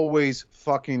always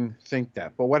fucking think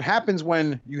that. But what happens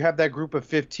when you have that group of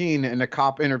 15 and a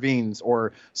cop intervenes,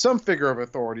 or some figure of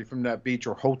authority from that beach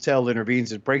or hotel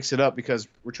intervenes, it breaks it up because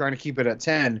we're trying to keep it at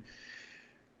 10.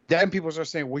 Then people start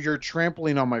saying, well, you're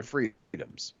trampling on my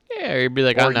freedoms. Yeah, or you'd be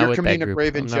like, or I'm not you're with that committing a group.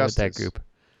 grave I'm not with that injustice. group.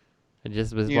 I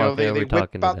just was They walking over whip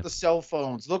talking to out them. the cell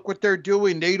phones. Look what they're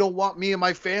doing. They don't want me and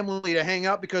my family to hang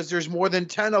out because there's more than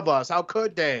 10 of us. How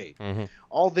could they?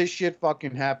 All this shit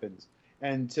fucking happens.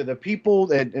 And to the people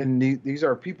these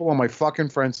are people on my fucking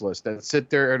friends list that sit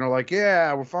there and are like,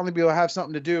 yeah, we'll finally be able to have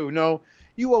something to do. No,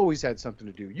 you always had something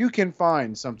to do. You can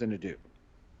find something to do.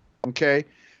 Okay?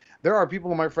 There are people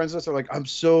on my friends list that are like, I'm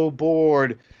so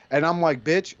bored. And I'm like,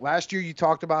 bitch, last year you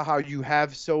talked about how you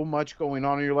have so much going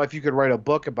on in your life, you could write a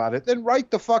book about it. Then write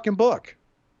the fucking book.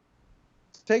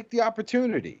 Take the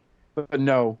opportunity. But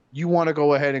no, you want to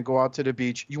go ahead and go out to the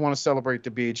beach. You want to celebrate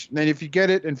the beach. And then if you get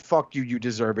it, and fuck you, you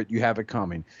deserve it. You have it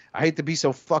coming. I hate to be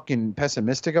so fucking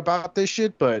pessimistic about this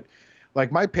shit, but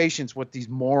like my patience with these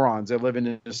morons that live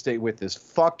in the state with is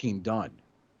fucking done.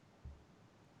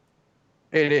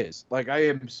 It is. Like, I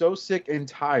am so sick and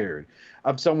tired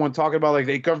of someone talking about, like,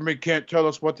 the government can't tell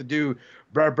us what to do,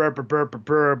 brr, brr, brr, brr, brr,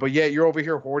 brr, but yet you're over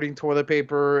here hoarding toilet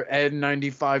paper,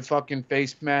 N95 fucking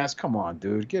face mask. Come on,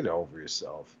 dude. Get over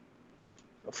yourself.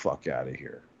 Get the fuck out of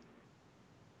here.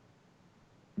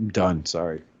 I'm done.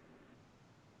 Sorry.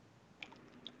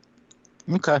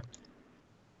 Okay.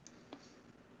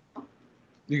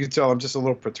 You can tell I'm just a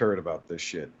little perturbed about this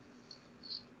shit.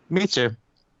 Me too.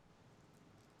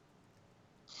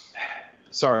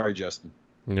 Sorry, Justin.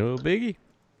 No biggie.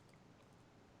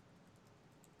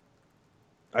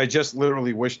 I just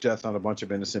literally wish death on a bunch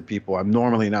of innocent people. I'm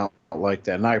normally not like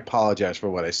that, and I apologize for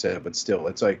what I said, but still,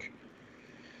 it's like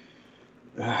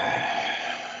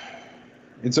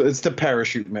it's the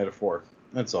parachute metaphor.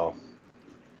 That's all.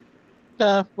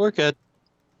 Yeah, we're good.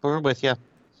 We're with you.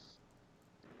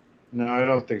 No, I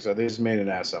don't think so. They just made an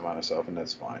ass of myself, and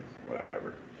that's fine.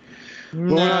 Whatever.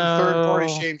 Moving on, third-party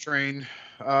shame train.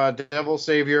 Devil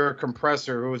Savior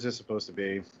Compressor. Who is this supposed to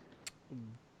be?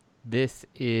 This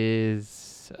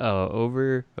is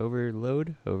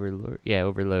Overload. Yeah,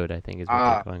 Overload. I think is what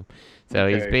they're calling him. So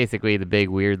he's basically the big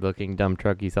weird-looking dump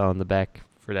truck you saw in the back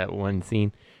for that one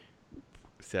scene.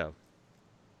 So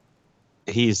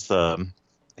he's the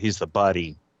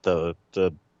body.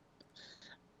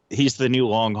 He's the new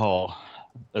long haul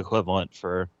equivalent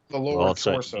for the lower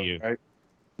torso, right?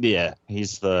 Yeah,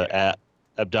 he's the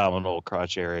abdominal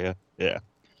crotch area. Yeah.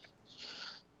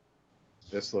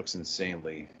 This looks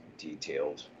insanely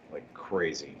detailed, like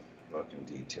crazy fucking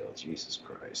detailed. Jesus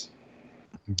Christ.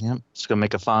 Yep, it's gonna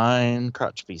make a fine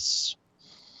crotch piece.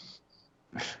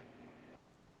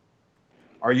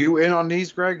 Are you in on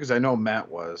these, Greg? Because I know Matt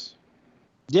was.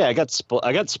 Yeah, I got split.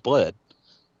 Why's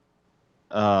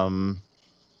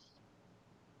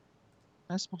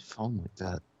my phone like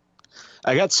that?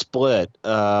 I got split.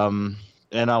 And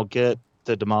I'll get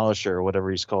the Demolisher or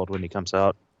whatever he's called when he comes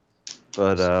out.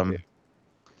 But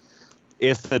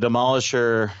if the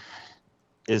Demolisher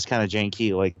is kind of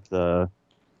janky like the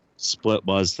Split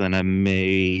was, then I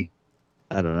may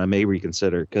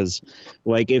reconsider, because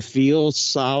like it feels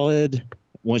solid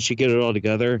once you get it all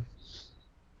together,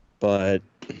 but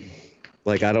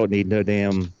like I don't need no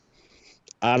damn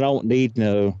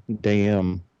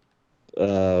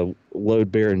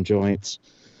load bearing joints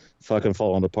fucking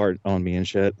falling apart on me and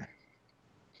shit.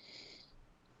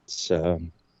 So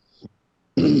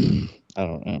I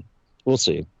don't know. We'll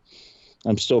see.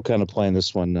 I'm still kind of playing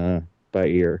this one by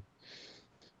ear,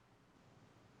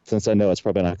 since I know it's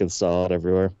probably not going to solid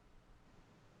everywhere.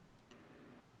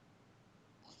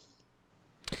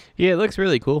 Yeah, it looks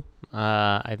really cool.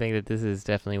 I think that this is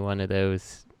definitely one of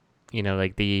those,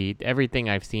 like everything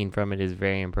I've seen from it is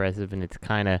very impressive, and it's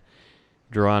kind of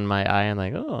drawn my eye. I'm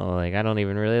like, oh, like I don't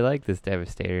even really like this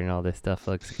Devastator, and all this stuff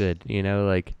looks good.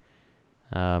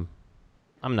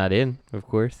 I'm not in, of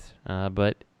course,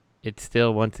 but it's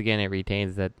still, once again, it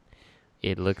retains that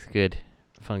it looks good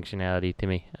functionality to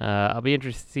me. I'll be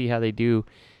interested to see how they do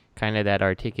kind of that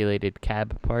articulated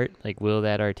cab part. Like, will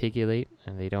that articulate?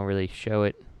 And they don't really show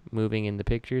it moving in the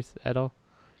pictures at all.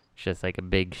 It's just like a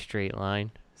big straight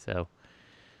line. So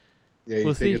yeah, you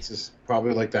we'll think see. it's just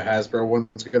probably like the Hasbro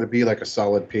one's going to be like a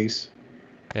solid piece?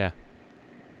 Yeah.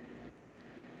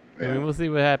 I mean, we'll see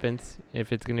what happens,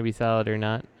 if it's going to be solid or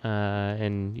not.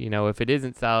 And, if it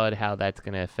isn't solid, how that's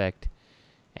going to affect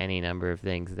any number of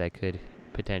things that could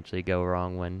potentially go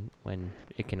wrong when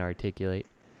it can articulate.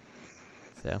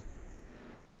 So.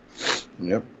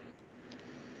 Yep.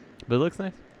 But it looks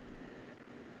nice.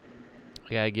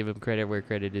 I gotta give him credit where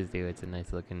credit is due. It's a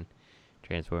nice looking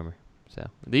Transformer. So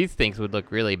these things would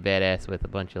look really badass with a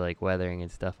bunch of like weathering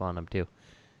and stuff on them too.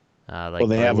 Well,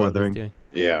 they have weathering.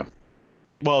 Yeah.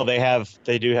 Well, they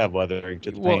do have weathering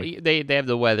to the paint. They have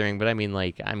the weathering, but I mean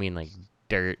like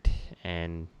dirt,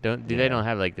 and they don't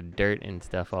have like the dirt and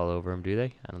stuff all over them, do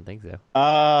they? I don't think so.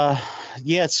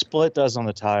 Yeah, Split does on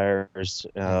the tires.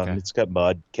 Okay. It's got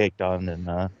mud caked on,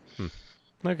 and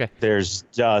okay. There's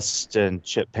dust and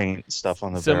chip paint stuff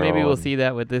on the So barrel. maybe we'll see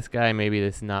that with this guy. Maybe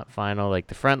this is not final. Like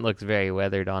the front looks very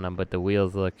weathered on him, but the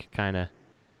wheels look kind of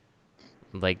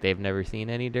like they've never seen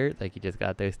any dirt. Like he just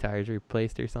got those tires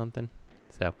replaced or something.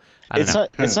 So I don't know.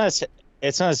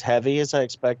 It's not as heavy as I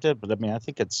expected, but I mean I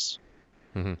think it's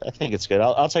good.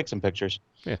 I'll take some pictures.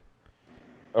 Yeah.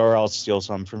 Or I'll steal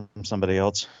some from somebody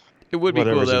else. It would be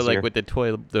cool Whatever's though, easier. like with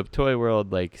the toy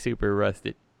world, like super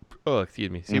rusted. Oh, excuse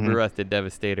me, super rusted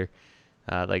Devastator.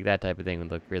 Like that type of thing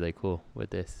would look really cool with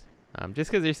this.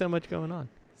 Just because there's so much going on.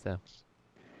 So.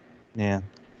 Yeah.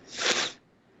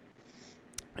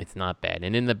 It's not bad.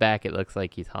 And in the back, it looks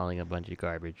like he's hauling a bunch of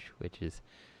garbage, which is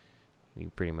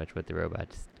pretty much what the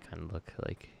robots kind of look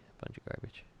like, a bunch of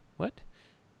garbage. What?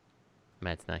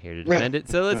 Matt's not here to defend it,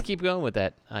 so let's keep going with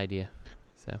that idea.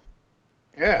 So.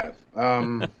 Yeah.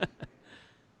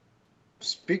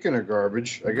 Speaking of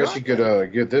garbage, I guess you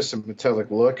could give this a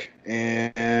metallic look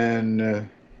and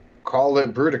call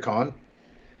it Bruticon.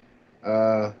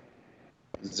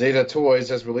 Zeta Toys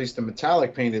has released a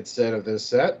metallic painted set of this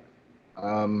set.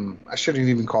 I shouldn't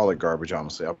even call it garbage,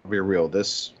 honestly. I'll be real.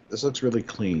 This looks really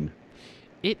clean.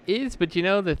 It is, but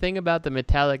the thing about the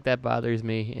metallic that bothers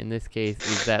me in this case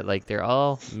is that like they're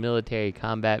all military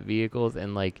combat vehicles,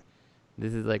 and like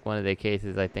this is like one of the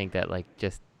cases I think that like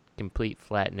just complete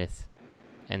flatness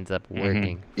ends up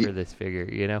working for this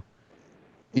figure,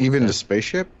 Even the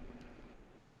spaceship?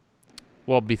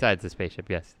 Well, besides the spaceship,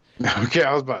 yes. Okay,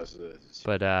 I was about to say this.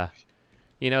 But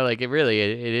like it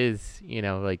is,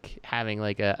 like having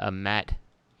like a matte,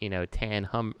 tan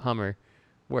Hummer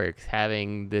works.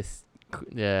 Having this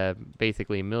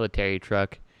basically military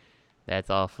truck that's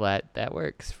all flat, that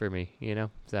works for me,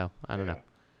 So I don't know.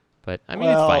 But I mean,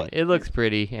 it's fine. It looks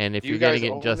pretty, and if you're getting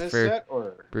it just for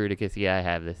Bruticus, yeah, I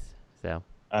have this. So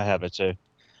I have it too.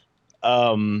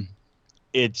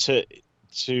 It's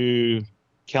to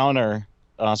counter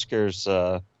Oscar's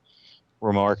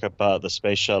remark about the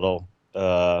space shuttle.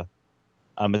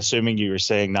 I'm assuming you were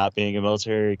saying not being a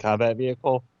military combat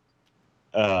vehicle.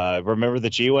 Remember the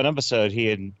G1 episode? He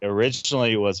had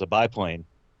originally was a biplane,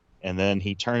 and then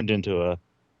he turned into a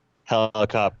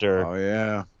helicopter. Oh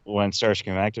yeah. When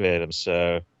Starscream activated him.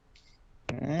 So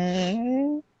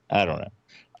I don't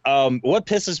know. What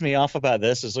pisses me off about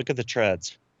this is look at the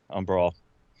treads on Brawl.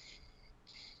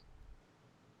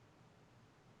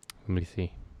 Let me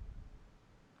see.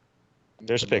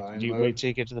 There's pic. You wait till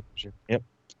you get to the picture. Yep.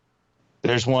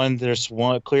 There's one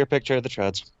clear picture of the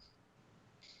treads.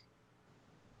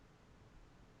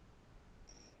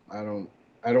 I don't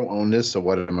own this, so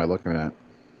what am I looking at?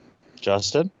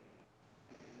 Justin?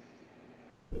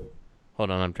 Hold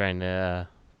on, I'm trying to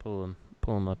pull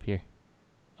him up here.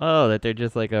 Oh, that they're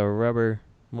just like a rubber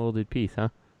molded piece, huh?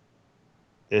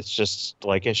 It's just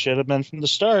like it should have been from the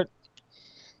start.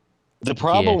 The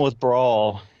problem with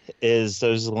Brawl is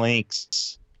those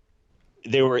links.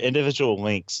 They were individual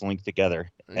links linked together,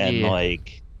 and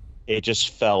like it just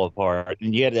fell apart.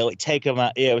 And you had to like take them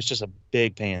out. Yeah, it was just a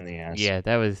big pain in the ass. Yeah,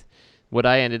 that was what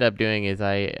I ended up doing. Is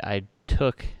I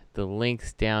took the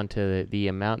links down to the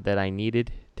amount that I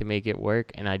needed to make it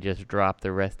work, and I just dropped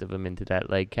the rest of them into that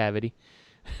leg cavity.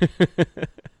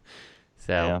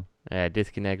 So I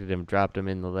disconnected them, dropped them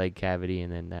in the leg cavity,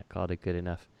 and then that called it good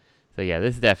enough. So yeah,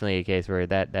 this is definitely a case where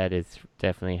that is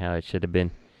definitely how it should have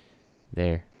been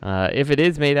there. If it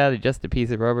is made out of just a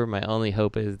piece of rubber, my only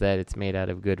hope is that it's made out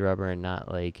of good rubber and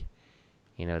not like,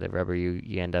 the rubber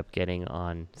you end up getting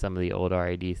on some of the old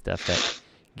RID stuff that,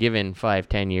 given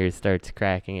 5-10 years, starts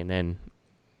cracking and then,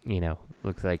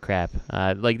 looks like crap.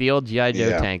 Like the old G.I.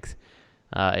 Joe tanks.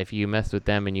 If you messed with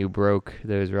them and you broke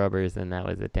those rubbers, then that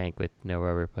was a tank with no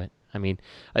rubber. But I mean,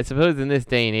 I suppose in this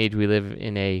day and age, we live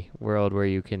in a world where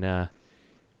you can,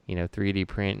 3D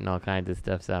print and all kinds of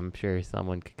stuff. So I'm sure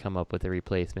someone could come up with a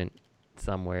replacement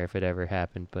somewhere if it ever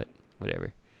happened. But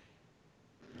whatever.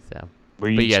 So, but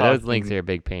yeah, those links are a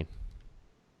big pain.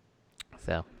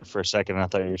 So for a second, I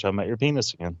thought you were talking about your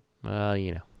penis again. Well,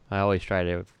 I always try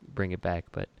to bring it back,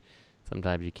 but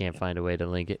sometimes you can't find a way to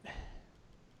link it.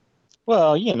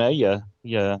 Well, you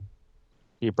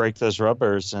break those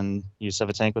rubbers and you just have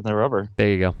a tank with no rubber. There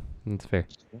you go. That's fair.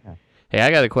 Yeah. Hey, I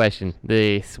got a question.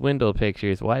 The Swindle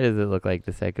pictures, why does it look like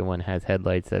the second one has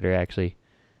headlights that are actually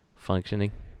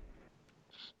functioning?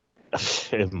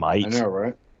 It might. I know,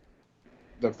 right?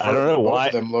 I don't know why.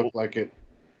 Both of them look like it.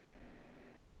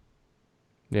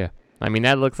 Yeah. I mean,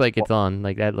 that looks like it's on.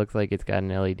 Like, that looks like it's got an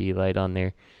LED light on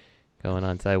there going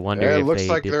on. So I wonder if it looks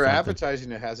like did they're something.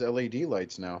 advertising it has LED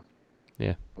lights now.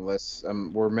 Yeah. Unless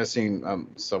we're missing,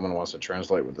 someone wants to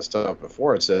translate what the stuff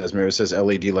before it says. Maybe it says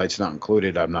LED lights not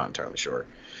included. I'm not entirely sure.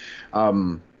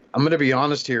 I'm going to be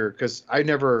honest here because I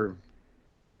never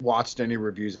watched any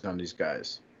reviews on these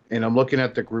guys. And I'm looking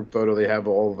at the group photo. They have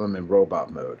all of them in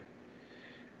robot mode.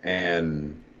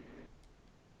 And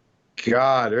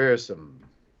God, there's some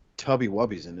tubby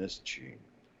wubbies in this. Jeez.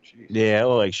 Yeah, it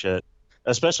looked like shit.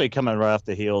 Especially coming right off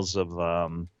the heels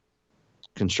of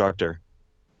Constructor.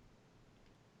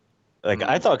 Like,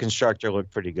 I thought Constructor looked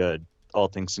pretty good, all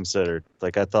things considered.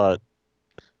 Like, I thought,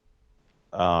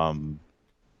 for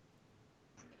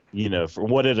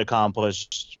what it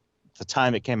accomplished, the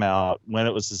time it came out, when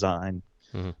it was designed.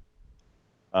 We're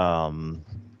talking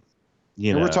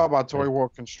about Toy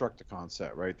World Constructicon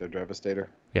set, right? The Devastator?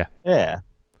 Yeah. Yeah.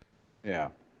 Yeah.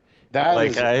 That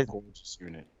is a gorgeous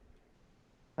unit.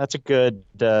 That's a good,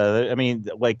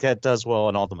 that does well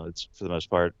in all the modes, for the most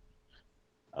part.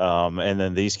 And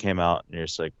then these came out, and you're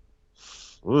just like,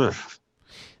 oof.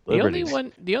 The only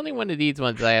one of these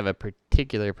ones I have a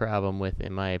particular problem with,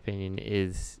 in my opinion,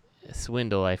 is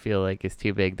Swindle. I feel like is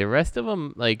too big. The rest of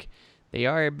them, like, they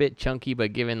are a bit chunky,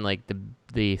 but given like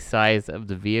the size of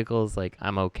the vehicles, like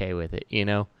I'm okay with it. They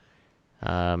kind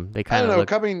of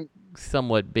look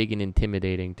somewhat big and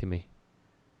intimidating to me.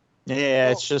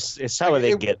 Yeah, it's how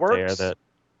they get works. there that.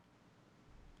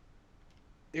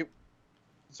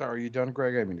 Sorry, are you done,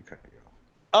 Greg? I mean to cut you off.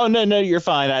 Oh, no, you're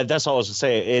fine. That's all I was going to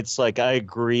say. It's like I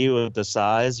agree with the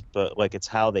size, but like it's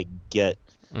how they get.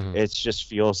 Mm-hmm. It just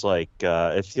feels like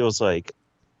dare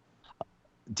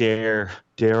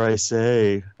I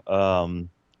say,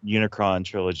 Unicron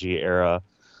trilogy era,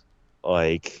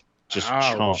 like just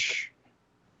chunk.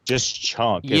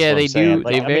 Yeah, they do.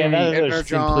 Like, they very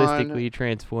simplistically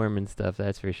transform and stuff.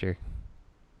 That's for sure.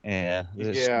 Yeah,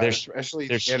 especially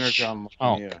Energon.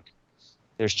 Yeah.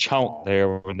 There's chunk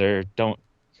there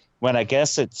when I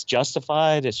guess it's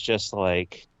justified, it's just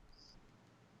like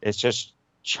it's just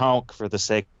chunk for the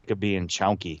sake of being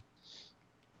chunky.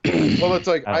 Well, it's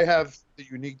like I have the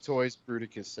Unique Toys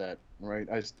Bruticus set, right?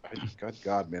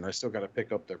 God, man, I still got to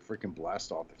pick up their freaking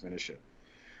blast off to finish it.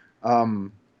 I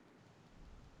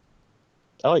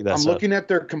like that. I'm looking at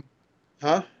their,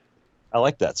 I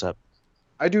like that set.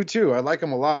 I do too. I like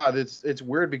him a lot. It's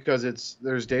weird because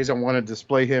there's days I want to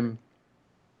display him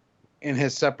in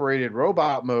his separated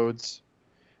robot modes,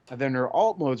 and then their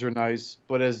alt modes are nice,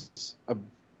 but in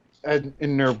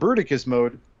their Bruticus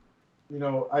mode,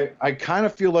 I kind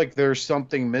of feel like there's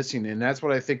something missing, and that's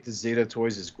what I think the Zeta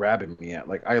Toys is grabbing me at.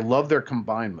 Like, I love their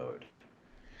combined mode.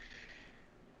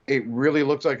 It really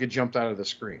looks like it jumped out of the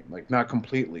screen. Like, not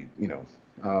completely, there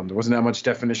wasn't that much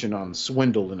definition on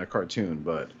Swindle in a cartoon,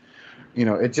 but,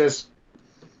 it just,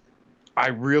 I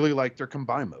really like their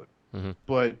combined mode. Mm-hmm.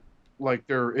 But like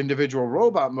their individual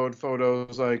robot mode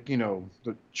photos, like, you know,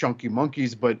 the chunky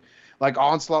monkeys, but like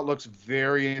Onslaught looks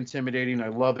very intimidating. I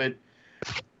love it.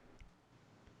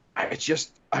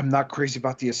 I'm not crazy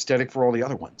about the aesthetic for all the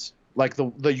other ones. Like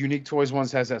the Unique Toys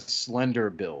ones has that slender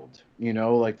build, you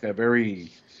know, like that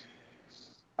very,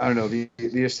 I don't know, the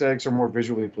aesthetics are more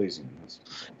visually pleasing. That's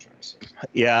what I'm trying to say.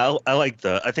 Yeah,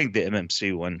 I think the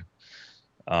MMC one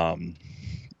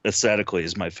aesthetically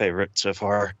is my favorite so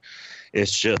far.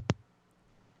 It's just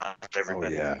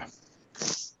everybody. Oh, yeah.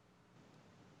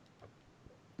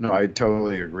 No, I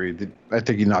totally agree. I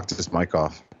think he knocked his mic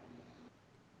off.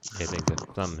 I think that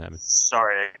something happened.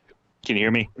 Sorry. Can you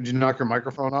hear me? Did you knock your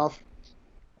microphone off?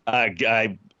 I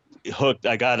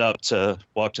got up to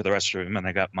walk to the restroom, and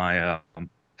I got my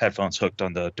headphones hooked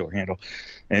on the door handle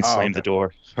and slammed the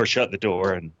door or shut the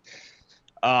door. And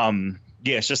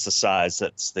yeah, it's just the size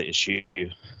that's the issue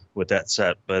with that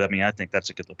set. But I mean, I think that's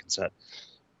a good looking set.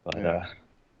 But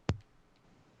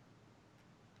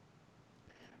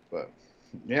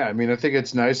yeah, I mean, I think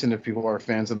it's nice, and if people are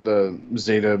fans of the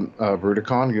Zeta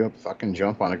Bruticon, you fucking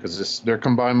jump on it, because their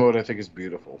combined mode, I think, is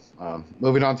beautiful.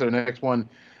 Moving on to the next one,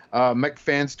 Mech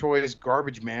Fans Toys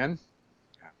Garbage Man.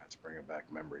 God, that's bringing back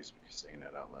memories saying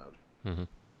that out loud.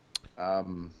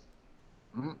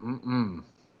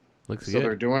 Looks so good.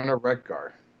 They're doing a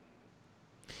Redgar.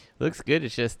 Looks good.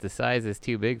 It's just the size is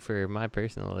too big for my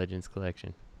personal Legends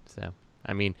collection. So,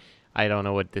 I mean, I don't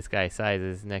know what this guy's size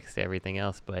is next to everything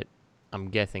else, but I'm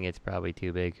guessing it's probably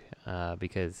too big,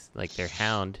 because like their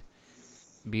Hound,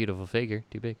 beautiful figure,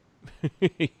 too big,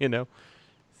 you know.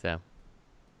 So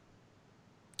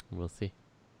we'll see.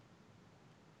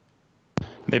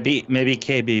 maybe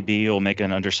KBB will make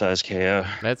an undersized KO.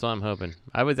 That's what I'm hoping.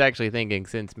 I was actually thinking,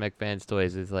 since Mech Fans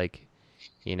Toys is like,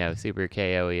 you know, super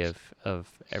KO-y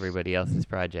of everybody else's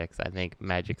projects, I think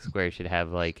Magic Square should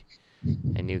have like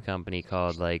a new company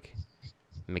called like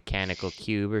Mechanical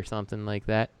Cube or something like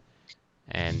that.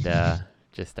 And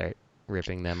just start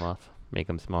ripping them off, make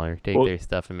them smaller, take their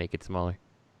stuff and make it smaller.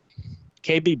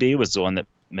 KBB was the one that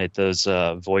made those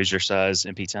Voyager size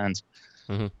MP10s.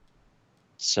 Mm-hmm.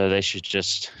 So they should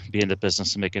just be in the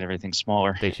business of making everything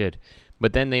smaller. They should.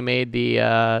 But then they made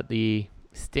the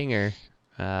Stinger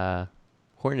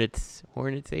Hornets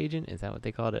Agent. Is that what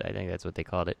they called it? I think that's what they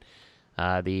called it.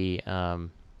 Goddamn,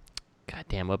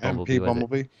 what Bumblebee was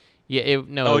Bumblebee? it? Yeah, it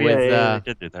was. They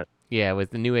did do that. Yeah, it was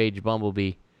the New Age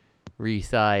Bumblebee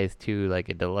resized to like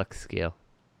a deluxe scale.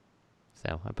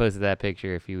 So I posted that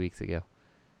picture a few weeks ago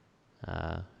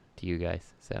to you guys.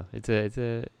 So it's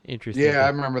a interesting. Yeah, I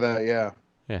remember that. Yeah.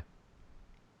 Yeah.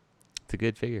 It's a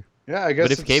good figure. Yeah, I guess.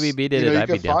 But if KBB did it, I'd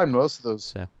be down. You can find most of those.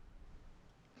 So.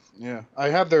 Yeah, I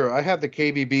have the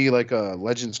KBB like a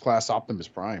Legends class Optimus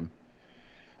Prime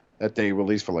that they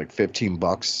released for like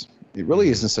 $15. It really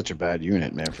isn't such a bad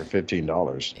unit, man, for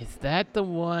 $15. Is that the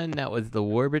one that was the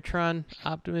Warbitron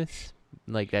Optimus?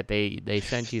 Like that they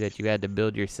sent you that you had to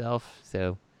build yourself?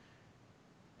 So.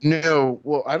 No,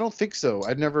 well, I don't think so.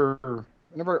 I never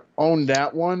owned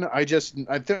that one. I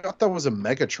thought that was a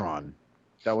Megatron.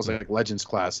 That was like Legends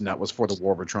class, and that was for the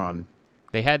Warbitron.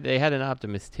 They had an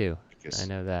Optimus too. I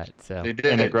know that. So. They did.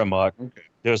 And a Grimlock. Okay.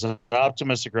 There was an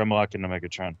Optimus, a Grimlock, and a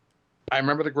Megatron. I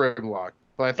remember the Grimlock.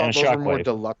 But I thought those were more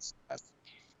deluxe.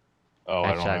 Oh,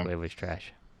 I don't know. Shockwave was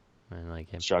trash. I didn't like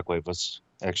him. Shockwave was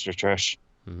extra trash.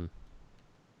 Mm-hmm.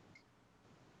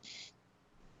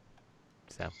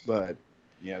 So. But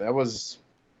yeah, that was,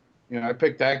 I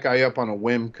picked that guy up on a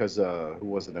whim because who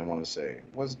was it? I want to say it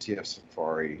wasn't TF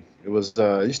Safari. It was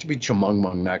it used to be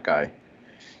Chumung, that guy.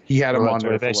 He had him on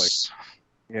there for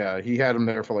he had him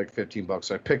there for like $15.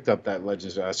 So I picked up that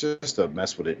Legends just to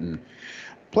mess with it and.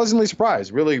 Pleasantly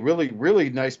surprised. Really, really, really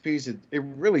nice piece. It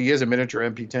really is a miniature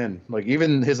MP10. Like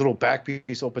even his little back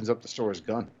piece opens up the store's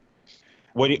gun.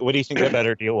 What do you think the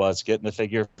better deal was? Getting the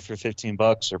figure for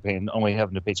 $15 or only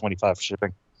having to pay $25 for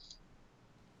shipping?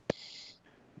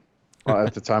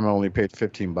 At the time, I only paid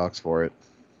 $15 for it.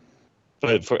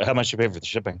 But for how much you paid for the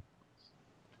shipping?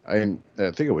 I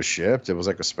think it was shipped. It was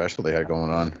like a special they had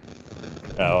going on.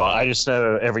 Oh, I just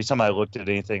know every time I looked at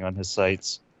anything on his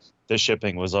sites, the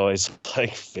shipping was always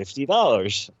like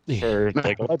 $50 for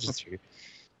like a Legends figure.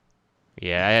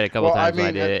 Yeah, I had a couple times when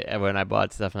I did it, and when I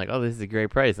bought stuff, I'm like, "Oh, this is a great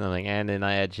price," and I'm like, and then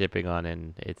I had shipping on,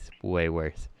 and it's way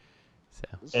worse.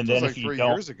 So. And then like 3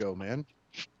 years ago, man.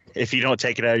 If you don't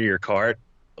take it out of your cart,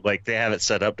 like they have it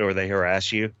set up to where they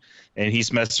harass you, and he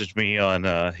messaged me on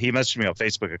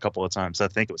Facebook a couple of times. I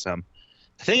think it was him.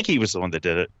 I think he was the one that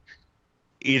did it.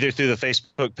 Either through the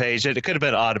Facebook page, and it could have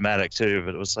been automatic too,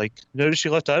 but it was like, notice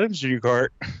you left items in your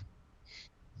cart.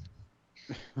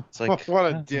 It's like, what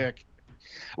a dick.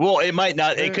 Well, it might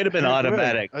not. It could have been Hey,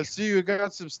 automatic. I see you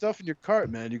got some stuff in your cart,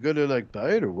 man. You gonna like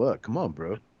buy it or what? Come on,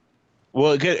 bro.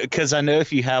 Well, because I know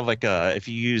if you have like if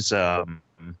you use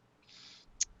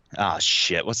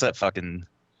shit, what's that fucking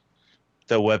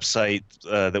the website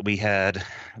that we had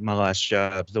my last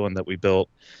job, the one that we built.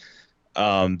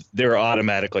 There are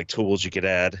automatic like tools you could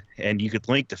add, and you could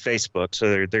link to Facebook.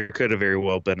 So there could have very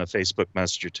well been a Facebook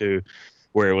Messenger too,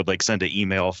 where it would like send an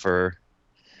email for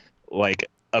like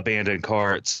abandoned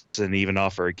carts and even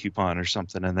offer a coupon or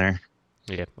something in there.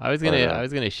 Yeah, I was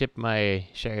gonna ship my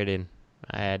Sheridan.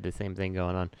 I had the same thing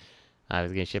going on. I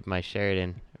was gonna ship my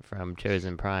Sheridan from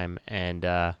Chosen Prime, and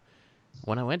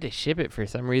when I went to ship it, for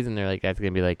some reason they're like, that's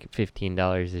gonna be like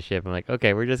 $15 to ship. I'm like,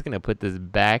 okay, we're just gonna put this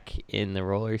back in the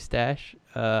roller stash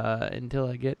until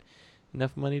I get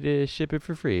enough money to ship it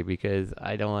for free, because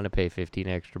I don't want to pay 15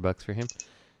 extra bucks for him.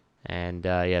 And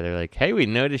yeah, they're like, hey, we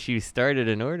noticed you started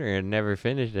an order and never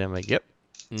finished it. I'm like, yep,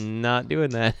 not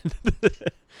doing that.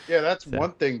 Yeah, that's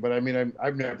one thing, but I mean,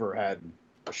 I've never had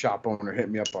a shop owner hit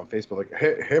me up on Facebook like,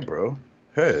 hey bro,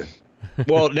 hey.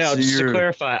 Well, now just to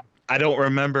clarify, I don't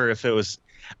remember if it was.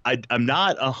 I'm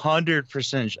not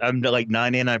 100%. I'm like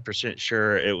 99%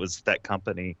 sure it was that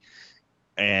company,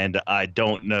 and I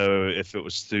don't know if it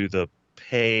was through the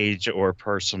page or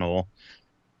personal.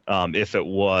 If it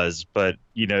was, but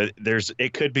you know,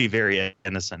 it could be very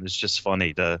innocent. It's just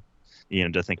funny to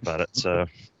think about it. So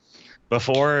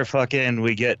before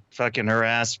we get fucking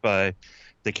harassed by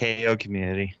the KO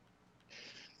community.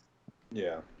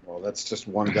 Yeah, well, that's just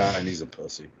one guy and he's a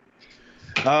pussy.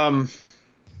 You know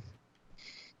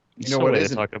what? To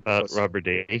talk about Robert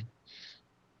D.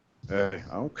 Hey,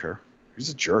 I don't care. He's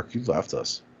a jerk. He left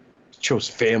us. He chose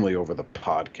family over the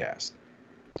podcast.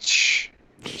 Shh.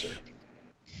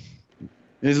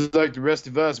 He's like the rest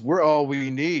of us. We're all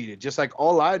we need. Just like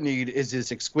all I need is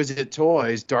this exquisite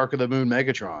toys, Dark of the Moon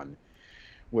Megatron,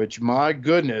 which, my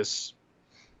goodness,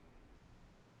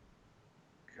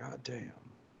 god damn.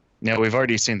 Yeah, we've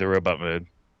already seen the robot mode,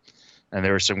 and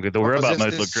there were some good. The robot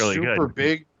mode looked really good. Super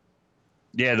big.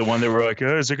 Yeah, the one that were like,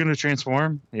 oh, is it going to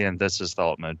transform? Yeah, and this is the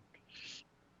alt mode.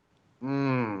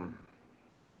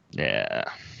 Yeah.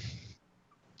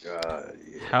 God,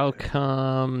 yeah. How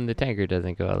come the tanker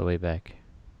doesn't go all the way back?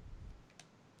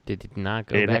 Did it not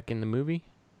go back in the movie?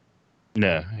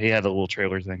 No, he had a little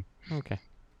trailer thing. Okay.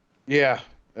 Yeah,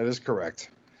 that is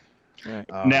correct. Right.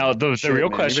 Now the real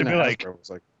question would be like,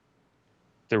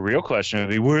 the real question would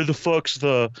be, where the fuck's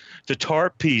the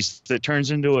tarp piece that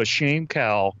turns into a shame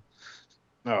cow?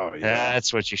 Oh yeah,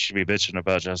 that's what you should be bitching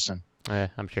about, Justin.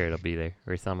 I'm sure it'll be there,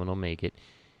 or someone will make it.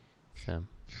 So,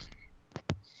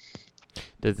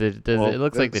 it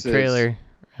looks like the trailer.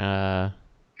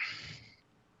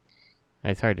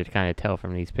 It's hard to kind of tell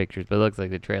from these pictures, but it looks like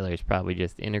the trailer is probably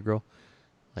just integral,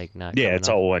 like not. Yeah, it's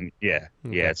all one. Yeah,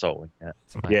 Okay. yeah, it's all one. Yeah,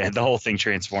 yeah. The whole thing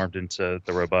transformed into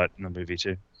the robot in the movie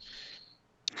too.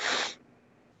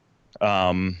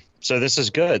 So this is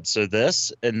good. So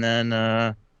this, and then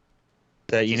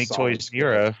that Unique Toys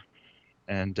Zero,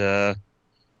 and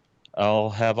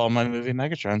I'll have all my movie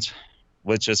Megatrons,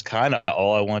 which is kind of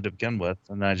all I wanted to begin with,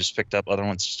 and then I just picked up other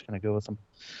ones just to kind of go with them.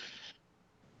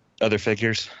 Other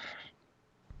figures.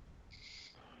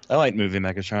 I like movie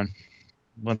Megatron.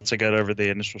 Once I got over the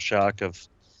initial shock of,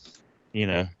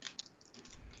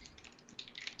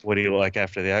 what do you like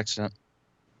after the accident?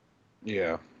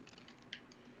 Yeah.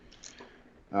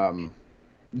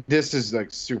 This is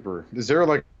like super. Is there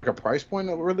like a price point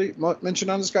that really mentioned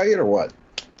on this guy yet, or what?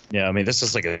 Yeah, I mean, this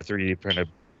is like a 3D printed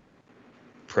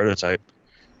prototype.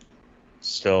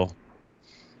 Still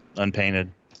unpainted.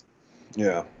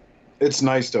 Yeah. It's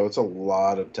nice though. It's a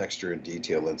lot of texture and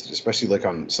detail into it, especially like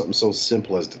on something so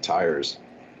simple as the tires.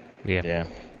 Yeah. Yeah.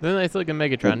 The nice looking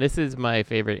Megatron. This is my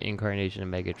favorite incarnation of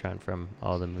Megatron from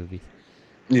all the movies.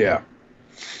 Yeah.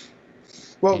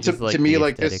 Well, to me,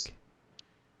 like aesthetic.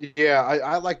 this. Yeah,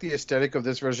 I like the aesthetic of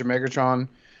this version of Megatron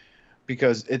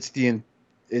because it's the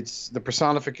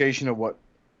personification of what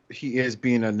he is,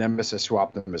 being a nemesis to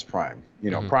Optimus Prime.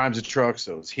 Prime's a truck,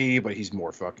 so is he, but he's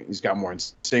got more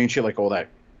insane shit, like all that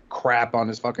crap on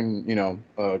his fucking,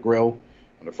 grill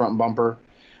on the front bumper.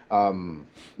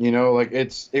 Like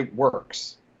it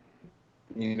works.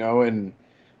 And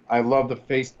I love the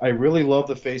face. I really love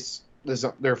the face.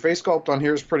 Their face sculpt on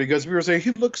here is pretty good. People say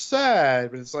he looks sad,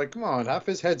 but it's like, come on, half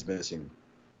his head's missing.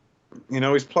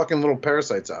 He's plucking little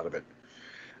parasites out of it.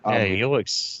 Yeah, he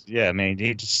looks. Yeah, I mean,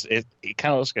 he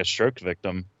kind of looks like a stroke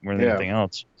victim more than anything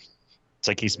else. It's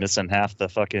like he's missing half the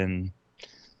fucking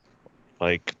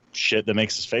like shit that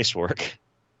makes his face work.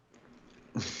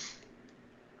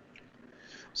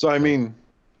 So I mean,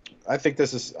 I think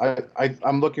this is.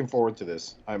 I'm looking forward to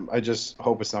this. I just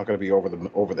hope it's not going to be over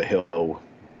the hill,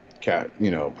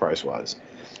 price wise.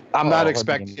 I'm not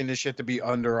expecting this shit to be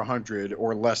under 100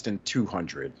 or less than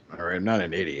 200. All right, I'm not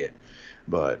an idiot,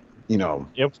 but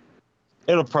Yep.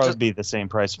 It'll probably be the same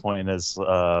price point as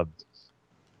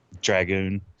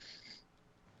Dragoon.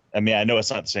 I mean, I know it's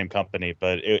not the same company,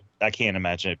 but I can't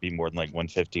imagine it be more than like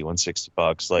 $150,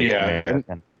 $160. Like, yeah,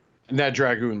 and that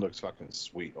Dragoon looks fucking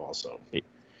sweet, also.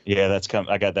 Yeah,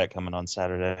 I got that coming on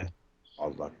Saturday. A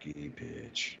lucky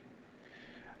bitch.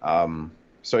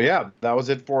 So yeah, that was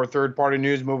it for third-party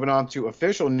news. Moving on to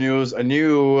official news, a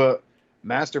new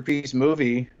Masterpiece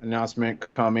movie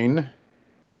announcement coming.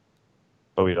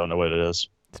 But we don't know what it is.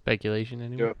 Speculation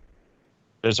anyway. Yep.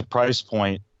 There's a price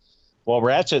point. Well,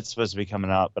 Ratchet's supposed to be coming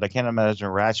out, but I can't imagine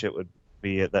Ratchet would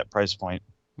be at that price point.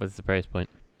 What's the price point?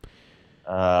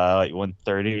 Like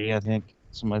 130, I think,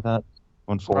 something like that.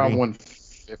 140. Around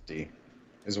 150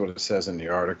 is what it says in the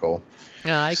article.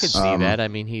 Yeah, I could see that. I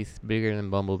mean, he's bigger than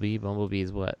Bumblebee.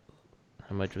 Bumblebee's what?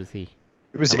 How much was he?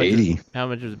 It was 80. How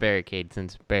much was Barricade?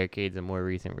 Since Barricade's a more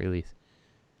recent release.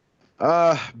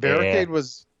 Barricade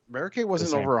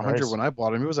wasn't over 100 when I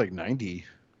bought him. It was like 90.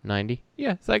 90?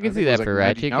 Yeah, so I can see that for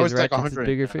Ratchet because Ratchet's a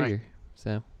bigger figure.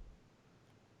 So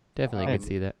definitely could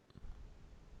see that.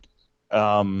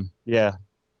 Yeah.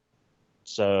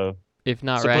 So if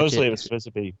not supposedly Ratchet, it was supposed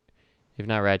to be. If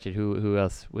not Ratchet, who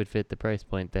else would fit the price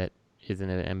point that isn't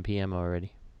an MPM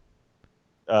already?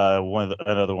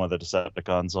 Another one of the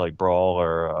Decepticons, like Brawl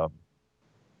or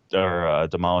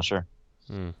Demolisher.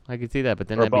 I could see that, but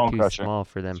then Or that'd be Bone too Crusher. small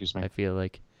for them. I feel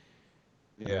like.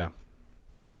 Yeah.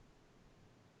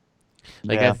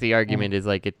 That's the argument. Is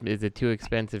like, is it too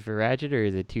expensive for Ratchet or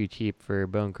is it too cheap for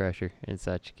Bone Crusher and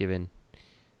such? Given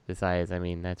the size, I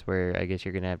mean, that's where I guess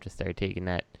you're gonna have to start taking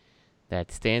that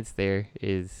stance. There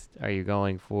is, are you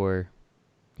going for,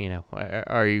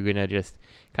 are you gonna just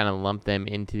kind of lump them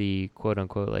into the quote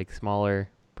unquote like smaller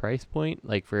price point,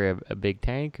 like for a big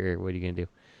tank, or what are you gonna do?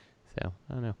 So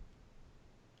I don't know.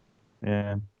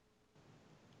 Yeah.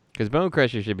 Because Bone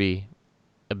Crusher should be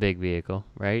a big vehicle,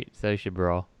 right? So should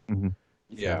Brawl. Mm-hmm.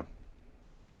 Yeah.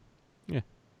 Yeah.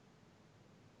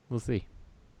 We'll see.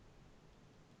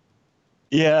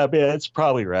 Yeah, it's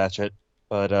probably Ratchet.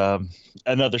 But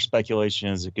another speculation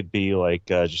is it could be like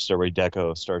just a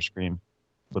redeco of Starscream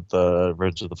with the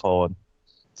Revenge of the Fallen.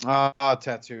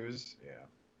 Tattoos.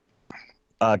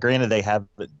 Yeah. Granted, they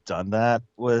haven't done that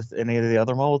with any of the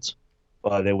other molds,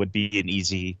 but it would be an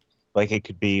easy, like it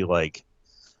could be like,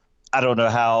 I don't know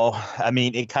how. I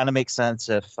mean, it kind of makes sense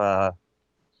if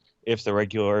the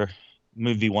regular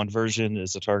movie 1 version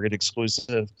is a Target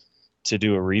exclusive, to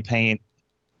do a repaint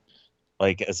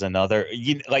like as another,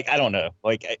 I don't know,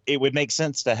 like it would make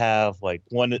sense to have like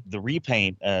the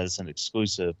repaint as an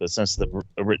exclusive, but since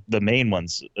the main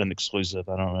one's an exclusive,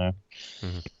 I don't know.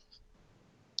 Mm-hmm.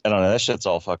 I don't know. That shit's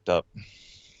all fucked up.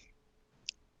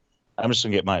 I'm just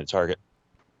gonna get mine at Target.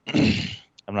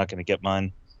 I'm not gonna get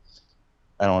mine.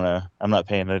 I don't know. I'm not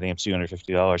paying that damn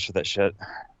 $250 for that shit.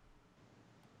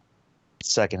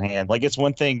 Secondhand. Like, it's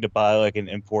one thing to buy like an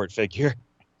import figure.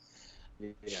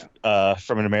 Yeah.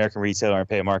 From an American retailer and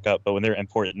pay a markup, but when they're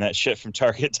importing that shit from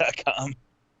Target.com.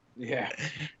 Yeah.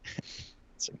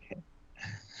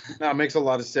 No, it makes a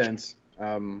lot of sense.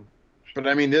 But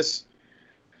I mean, this,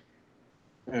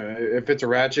 if it's a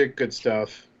Ratchet, good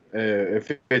stuff.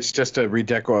 If it's just a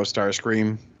redeco of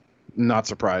Starscream, not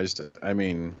surprised. I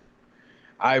mean,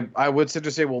 I would sit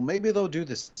to say, well, maybe they'll do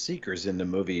the Seekers in the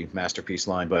movie Masterpiece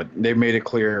line, but they've made it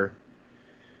clear.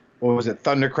 What was it?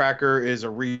 Thundercracker is a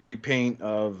repaint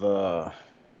of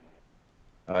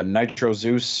Nitro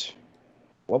Zeus.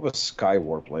 What was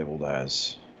Skywarp labeled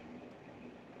as?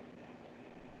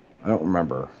 I don't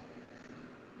remember.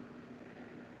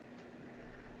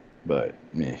 But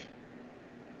meh.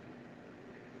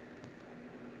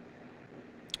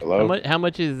 Hello? How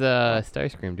much is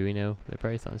Starscream? Do we know the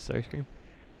price on Starscream?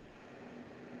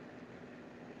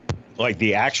 Like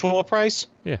the actual price?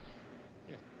 Yeah.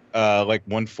 Like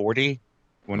 140,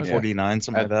 149,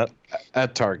 something like that.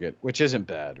 At Target, which isn't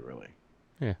bad, really.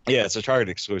 Yeah. Yeah, it's a Target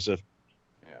exclusive.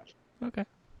 Yeah. Okay.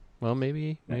 Well,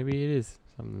 maybe it is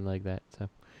something like that. So,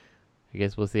 I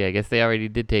guess we'll see. I guess they already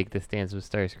did take the stance with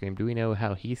Starscream. Do we know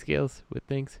how he scales with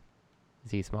things?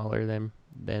 Is he smaller than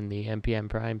the MPM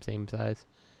Prime, same size?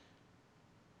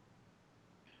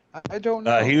 I don't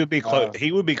know. He would be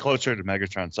he would be closer to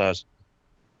Megatron size.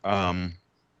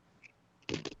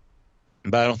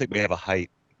 But I don't think we have a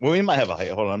height. Well, we might have a height.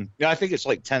 Hold on. Yeah, I think it's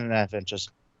like 10.5 inches.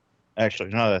 Actually,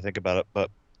 now that I think about it, but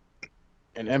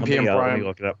an MPM Prime. Let me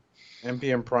look it up.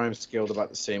 MPM Prime scaled about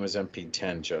the same as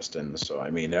MP10, Justin. So I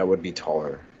mean that would be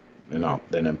taller than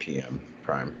MPM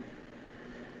Prime.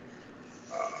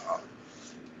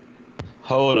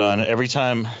 Hold on. Every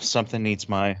time something needs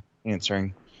my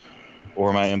answering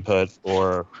or my input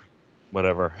or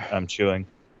whatever, I'm chewing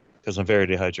because I'm very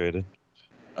dehydrated.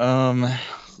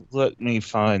 Let me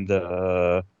find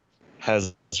the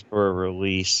Hasbro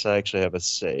release. I actually have a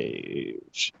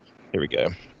saved. Here we go.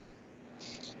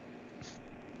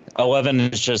 11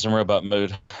 is just in robot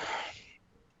mode.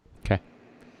 Okay.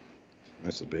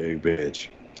 That's a big bitch.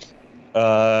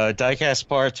 Diecast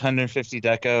parts, 150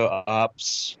 deco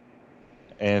ops,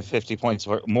 and 50 points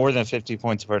more than 50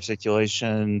 points of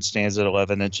articulation. Stands at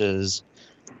 11 inches.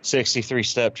 63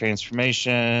 step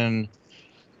transformation.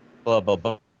 Blah blah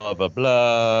blah blah blah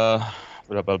blah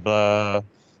blah blah blah.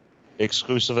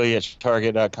 Exclusively at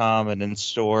Target.com and in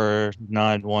store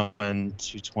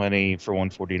 9/1/220 for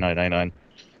 $149.99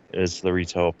 is the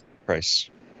retail price.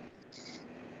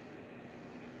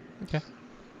 Okay.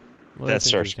 Well, That's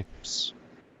interesting.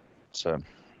 So.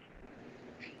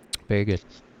 Very good.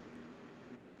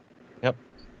 Yep.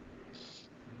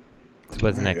 So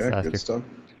what's next, Yeah, Oscar? good stuff.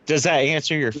 Does that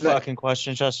answer your fucking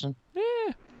question, Justin?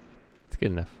 Yeah, it's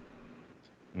good enough.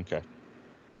 Okay.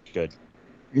 Good.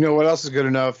 You know what else is good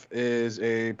enough is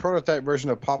a prototype version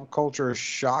of Pop Culture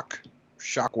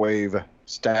Shockwave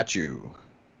statue.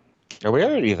 Are we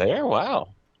already there? Wow.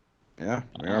 Yeah,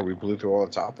 we are. We blew through all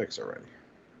the topics already.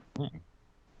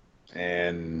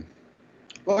 And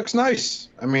looks nice.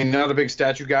 I mean, not a big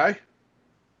statue guy.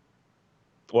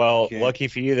 Well, lucky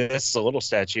for you, this is a little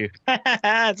statue.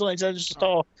 It's only 10 inches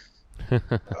tall.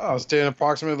 Oh, standing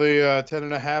approximately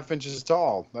 10.5 inches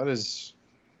tall. That is,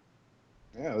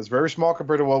 yeah, it's very small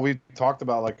compared to what we talked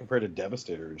about, like compared to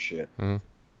Devastator and shit.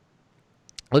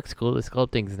 Looks cool. The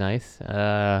sculpting's nice.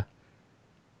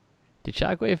 Did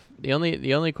Shockwave? The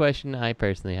only question I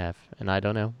personally have, and I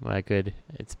don't know,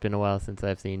 it's been a while since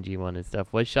I've seen G1 and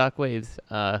stuff. Was Shockwave's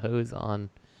hose on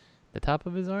the top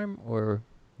of his arm or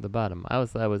the bottom? I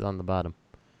thought it was on the bottom.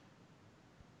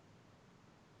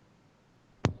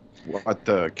 What,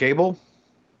 the cable?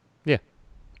 Yeah.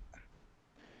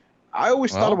 I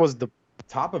always thought it was the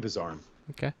top of his arm.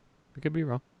 Okay. I could be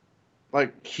wrong.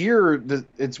 Like here,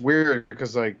 it's weird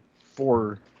because like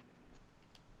well,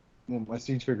 my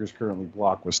Siege figure is currently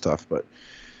blocked with stuff, but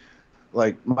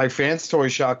like my Fans Toy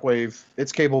Shockwave,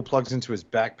 its cable plugs into his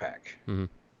backpack and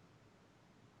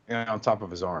on top of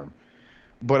his arm.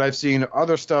 But I've seen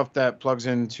other stuff that plugs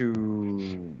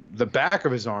into the back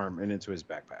of his arm and into his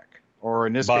backpack, or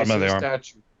in this case, the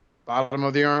statue, bottom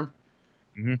of the arm.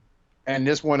 Mm-hmm. And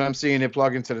this one, I'm seeing it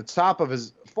plug into the top of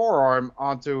his forearm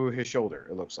onto his shoulder.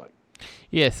 It looks like.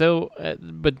 Yeah. So,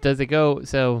 but does it go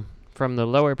from the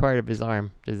lower part of his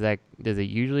arm? Does it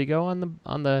usually go on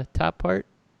the top part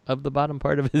of the bottom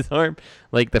part of his arm,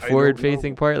 like the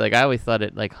forward-facing part? Like I always thought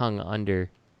it like hung under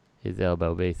his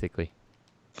elbow, basically.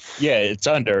 Yeah, it's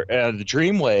under the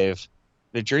Dreamwave.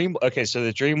 So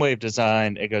the Dreamwave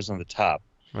design, it goes on the top.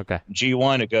 Okay.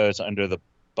 G1, it goes under the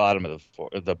bottom of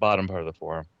the bottom part of the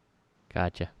forearm.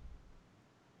 Gotcha.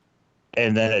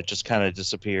 And then it just kind of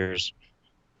disappears.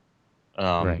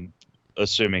 Right.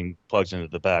 Assuming plugs into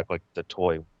the back like the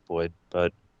toy would,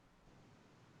 but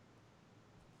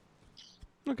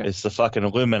okay. It's the fucking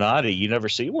Illuminati. You never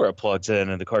see where it plugs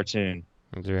in the cartoon.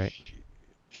 That's right.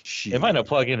 Shit. It might not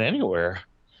plug in anywhere.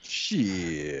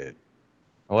 Shit.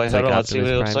 Oh, wait, It's hold like on. Let's see what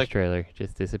it looks Prime's like. trailer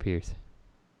just disappears.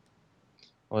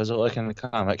 What is it like in the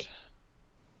comic?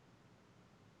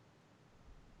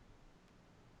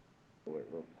 Wait,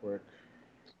 real quick.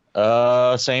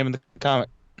 Same in the comic.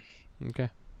 Okay.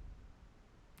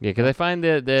 Yeah, because I find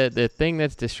the thing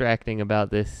that's distracting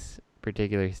about this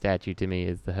particular statue to me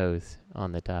is the hose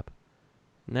on the top.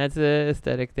 And that's a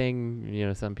aesthetic thing. You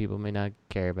know, some people may not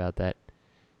care about that.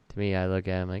 To me, I look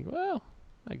at it, I'm like, well,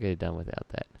 I could have done without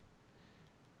that.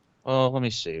 Well, let me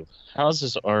see. How's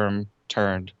his arm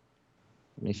turned?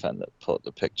 Let me pull up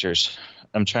the pictures.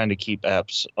 I'm trying to keep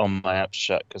all my apps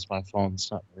shut because my phone's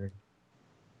not very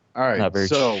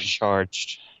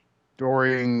charged.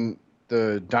 During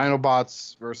the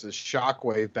Dinobots versus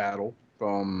Shockwave battle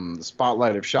from the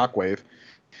Spotlight of Shockwave,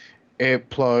 it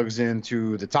plugs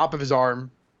into the top of his arm,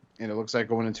 and it looks like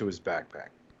going into his backpack.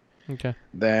 Okay.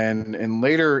 Then in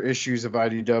later issues of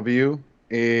IDW,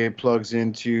 it plugs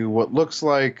into what looks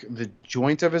like the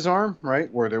joint of his arm, right,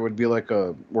 where there would be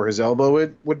where his elbow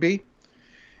would be,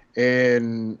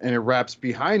 and it wraps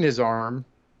behind his arm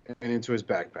and into his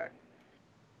backpack.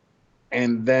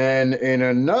 And then in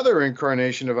another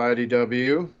incarnation of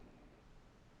IDW,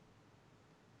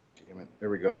 damn it, there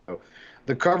we go.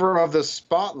 The cover of the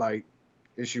Spotlight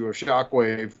issue of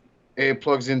Shockwave, it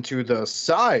plugs into the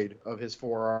side of his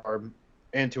forearm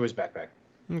and to his backpack.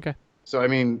 Okay. So, I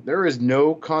mean, there is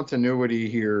no continuity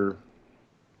here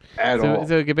at all.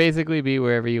 So it could basically be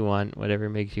wherever you want, whatever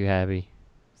makes you happy.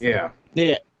 So. Yeah.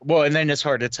 Yeah. Well, and then it's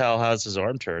hard to tell how's his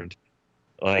arm turned.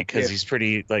 Like, because he's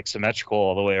pretty, like, symmetrical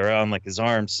all the way around. Like, his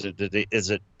arms, is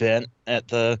it bent at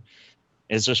the...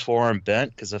 Is this forearm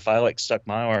bent? Because if I, like, stuck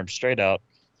my arm straight out,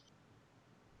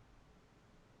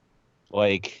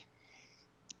 like,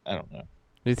 I don't know.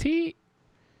 Is he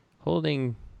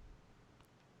holding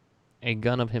a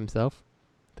gun of himself?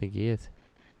 I think he is.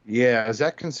 Yeah, is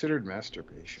that considered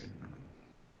masturbation?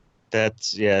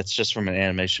 That's, yeah, it's just from an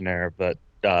animation error, but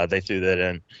they threw that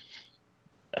in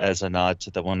as a nod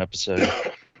to the one episode.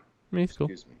 I mean, it's cool.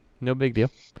 No big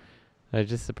deal. I was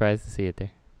just surprised to see it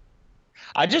there.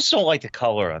 I just don't like the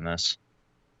color on this.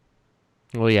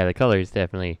 Well, yeah, the color is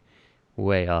definitely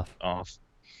way off.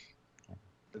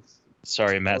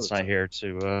 Sorry, Matt's not here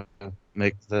to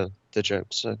make the joke.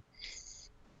 So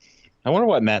I wonder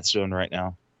what Matt's doing right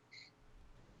now.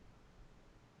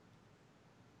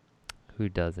 Who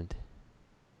doesn't?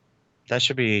 That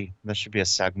should be a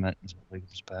segment until he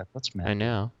comes back. What's Matt? I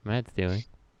know. Matt's doing.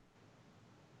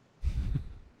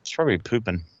 He's probably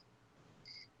pooping.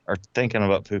 Or thinking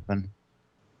about pooping.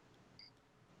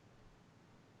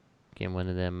 Getting one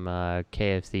of them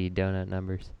KFC donut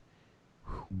numbers.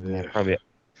 Yeah, probably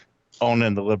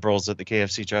owning the liberals at the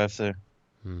KFC drive-thru.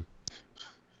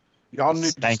 Y'all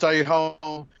need to stay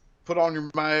home, put on your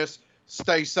mask,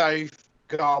 stay safe.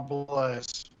 God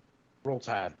bless. Roll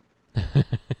Tide.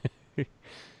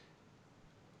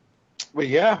 But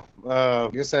yeah, I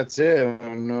guess that's it.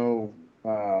 No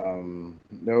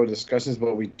discussions,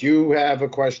 but we do have a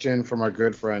question from our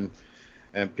good friend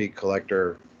MP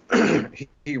Collector.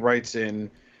 He writes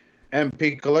in,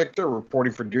 MP Collector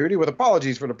reporting for duty with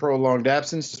apologies for the prolonged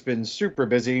absence. It's been super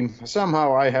busy.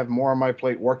 Somehow I have more on my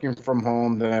plate working from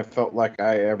home than I felt like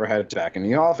I ever had back in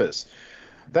the office.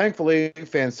 Thankfully,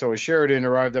 Fansoy Sheridan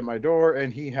arrived at my door,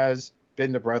 and he has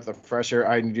been the breath of fresh air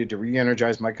I needed to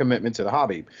re-energize my commitment to the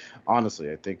hobby. Honestly,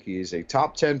 I think he is a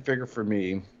top 10 figure for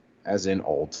me, as in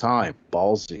old time.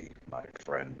 Ballsy, my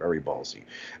friend. Very ballsy.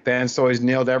 Fansoy's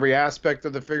nailed every aspect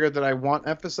of the figure that I want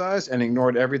emphasized and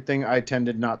ignored everything I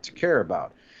tended not to care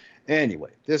about. Anyway,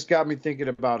 this got me thinking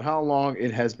about how long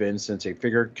it has been since a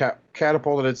figure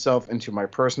catapulted itself into my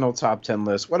personal top 10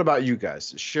 list. What about you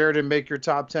guys? Does Sheridan make your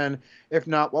top 10? If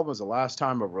not, what was the last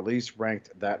time a release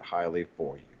ranked that highly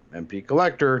for you? MP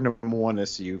Collector, #1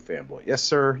 SCU fanboy. Yes,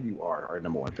 sir, you are our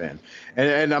 #1 fan,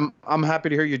 and I'm happy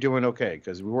to hear you're doing okay,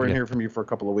 because we weren't hearing from you for a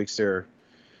couple of weeks there.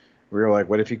 We were like,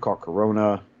 what if he caught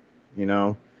Corona? You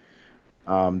know,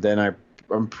 then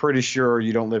I'm pretty sure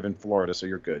you don't live in Florida, so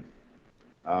you're good.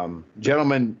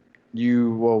 Gentlemen,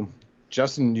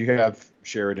 Justin, you have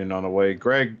Sheridan on the way.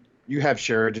 Greg, you have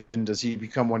Sheridan. Does he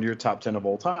become one of your top 10 of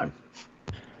all time?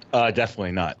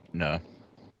 Definitely not. No.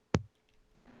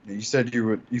 You said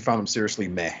you found him seriously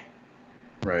meh,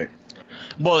 right?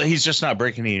 Well, he's just not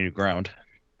breaking any new ground.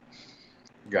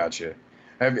 Gotcha.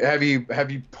 Have you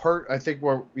I think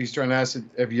what he's trying to ask is,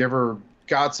 have you ever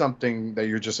got something that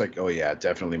you're just like, oh yeah,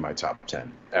 definitely my top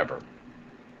 10 ever?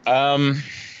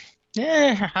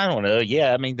 Yeah, I don't know.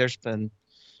 Yeah, I mean, there's been.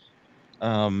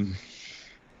 I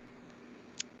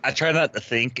try not to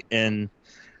think in.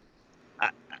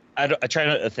 I try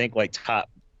not to think like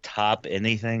top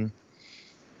anything.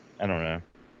 I don't know.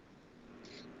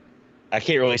 I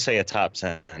can't really say a top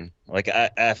 10. Like,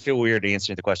 I feel weird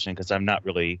answering the question because I'm not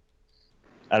really.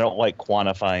 I don't like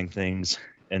quantifying things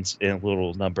in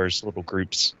little numbers, little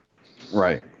groups.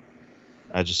 Right.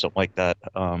 I just don't like that.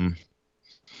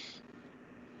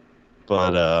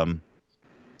 But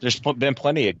there's been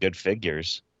plenty of good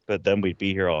figures, but then we'd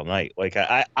be here all night. Like,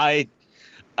 I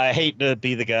hate to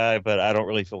be the guy, but I don't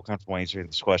really feel comfortable answering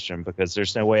this question because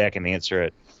there's no way I can answer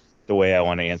it the way I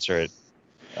want to answer it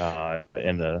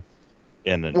in a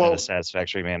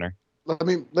satisfactory manner. Let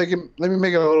me make it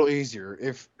a little easier.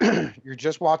 If you're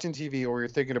just watching TV or you're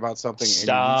thinking about something,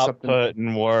 Stop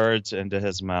putting words into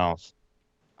his mouth.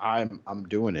 I'm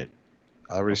doing it.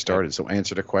 I already started, so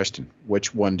answer the question.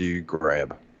 Which one do you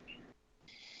grab?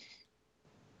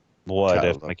 What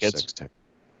if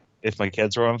my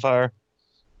kids were on fire?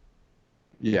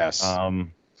 Yes.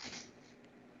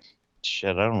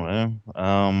 Shit, I don't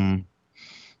know.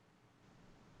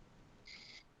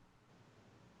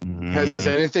 Has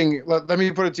anything? Let me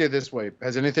put it to you this way: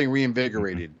 has anything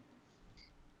reinvigorated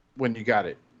when you got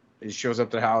it? It shows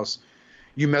up to the house.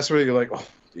 You mess with it. You're like, oh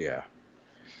yeah,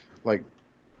 like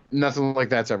nothing like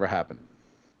that's ever happened.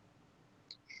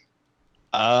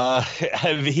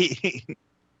 I mean,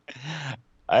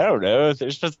 I don't know.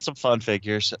 There's been some fun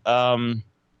figures. I'm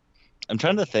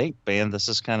trying to think, man. This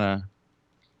is kind of.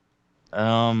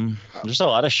 There's a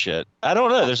lot of shit. I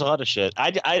don't know. There's a lot of shit.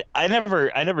 I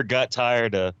never got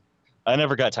tired of. I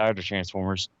never got tired of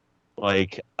Transformers.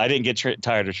 Like I didn't get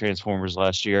tired of Transformers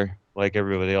last year, like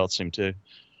everybody else seemed to.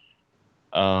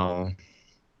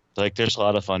 Like there's a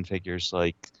lot of fun figures.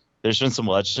 Like there's been some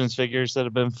Legends figures that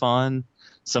have been fun.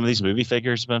 Some of these movie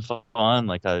figures have been fun.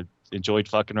 Like I enjoyed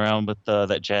fucking around with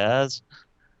that Jazz.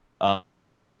 Oh,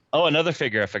 another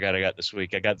figure I forgot I got this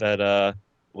week. I got that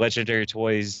Legendary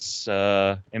Toys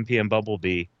MPM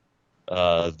Bumblebee,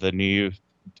 the new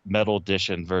metal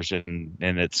edition version,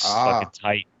 and it's fucking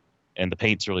tight, and the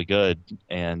paint's really good.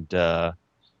 And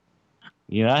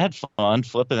you know, I had fun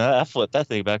flipping that. I flipped that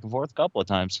thing back and forth a couple of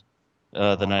times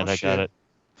the night I got it.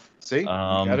 See, you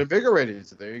got invigorated.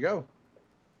 So there you go.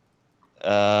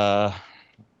 I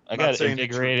got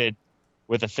invigorated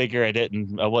with a figure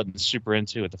I wasn't super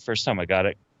into it the first time I got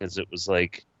it, because it was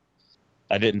like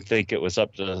I didn't think it was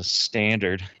up to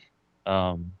standard.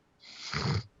 I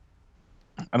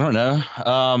don't know.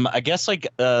 I guess like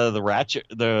the Ratchet,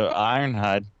 the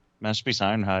Ironhide, Masterpiece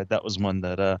Ironhide, that was one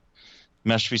that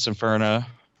Masterpiece Inferno.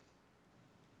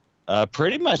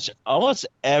 Pretty much almost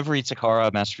every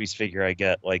Takara Masterpiece figure I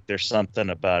get, like there's something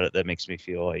about it that makes me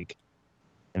feel like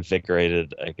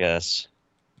invigorated, I guess.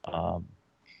 I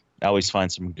always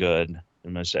find some good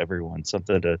in most everyone,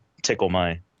 something to tickle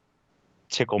my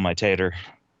tater.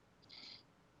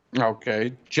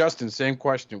 Okay, Justin, same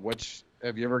question. Which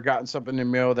have you ever gotten something in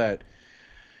mail that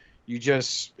you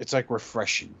just it's like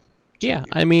refreshing? Yeah,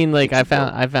 I mean, like I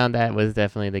found that was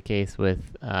definitely the case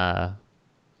with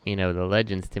you know, the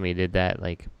Legends to me did that.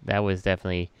 Like that was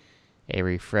definitely a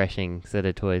refreshing set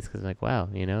of toys, because like, wow,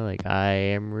 you know, like I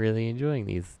am really enjoying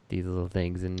these little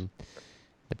things, and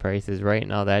the price is right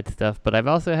and all that stuff. But I've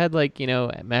also had like, you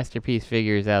know, Masterpiece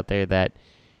figures out there that,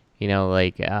 you know,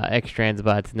 like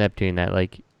X-Transbots Neptune, that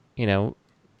like, you know,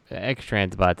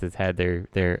 X-Transbots has had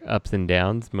their ups and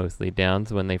downs, mostly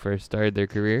downs when they first started their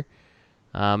career.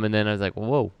 And then I was like,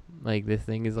 whoa, like this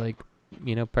thing is like,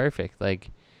 you know, perfect.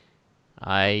 Like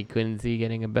I couldn't see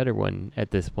getting a better one at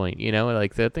this point, you know,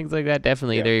 like, so things like that.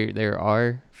 Definitely there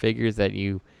are figures that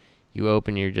you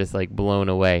open, you're just like blown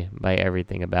away by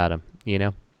everything about them, you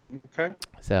know? Okay.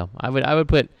 So I would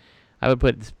put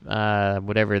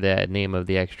whatever the name of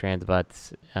the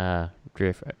X-Transbots,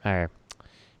 Drift,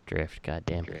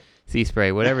 goddamn, Sea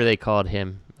Spray, whatever they called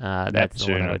him, that's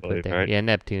the one I would put there. Right? Yeah,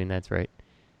 Neptune, that's right.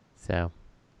 So,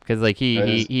 because like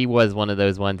he was one of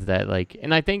those ones that like,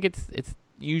 and I think it's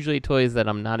usually toys that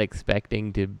I'm not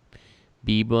expecting to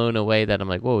be blown away, that I'm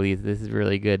like, whoa, this is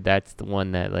really good. That's the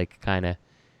one that like kind of,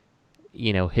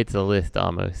 you know, hits a list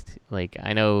almost. Like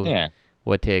I know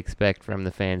what to expect from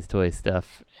the Fans Toys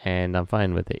stuff, and I'm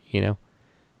fine with it, you know.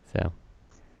 So.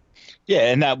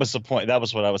 Yeah, and that was the point. That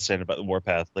was what I was saying about the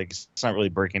Warpath. Like it's not really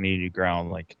breaking any new ground.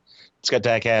 Like it's got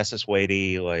Diecast, it's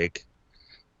weighty. Like,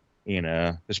 you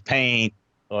know, there's paint.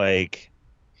 Like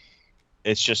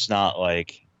it's just not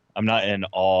like. I'm not in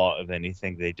awe of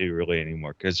anything they do really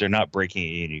anymore, because they're not breaking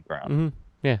any new ground. Mm-hmm.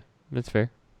 Yeah, that's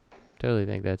fair. Totally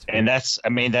think that's fair. And that's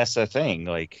the thing.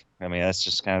 Like, I mean, that's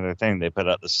just kind of the thing. They put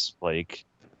out this, like,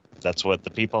 that's what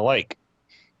the people like,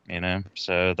 you know?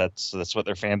 So that's what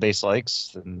their fan base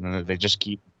likes. And they just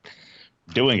keep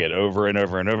doing it over and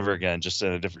over and over again, just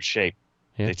in a different shape.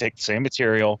 Yeah. They take the same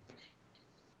material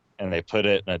and they put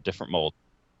it in a different mold,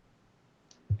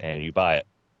 and you buy it.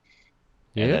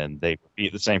 Yeah. And then they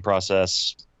repeat the same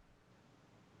process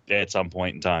at some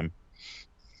point in time.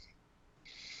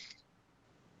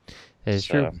 That is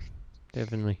true.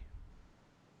 Definitely.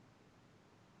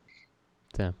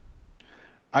 So.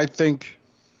 I think,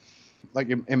 like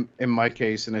in my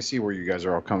case, and I see where you guys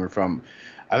are all coming from.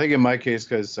 I think in my case,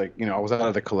 because like, you know, I was out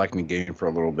of the collecting game for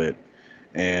a little bit,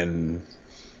 and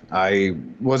I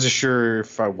wasn't sure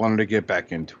if I wanted to get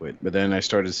back into it. But then I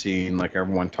started seeing like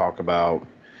everyone talk about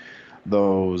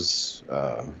those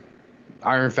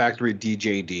Iron Factory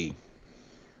DJD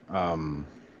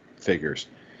figures.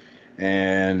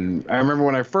 And I remember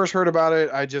when I first heard about it,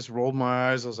 I just rolled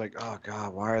my eyes. I was like, oh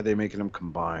God, why are they making them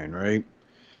combine, right?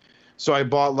 So I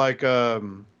bought like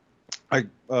I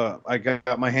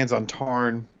got my hands on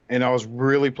Tarn, and I was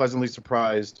really pleasantly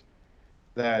surprised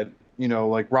that, you know,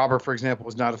 like Robert, for example,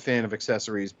 was not a fan of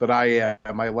accessories, but I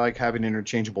am. I like having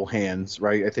interchangeable hands,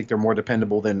 right? I think they're more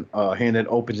dependable than a hand that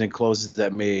opens and closes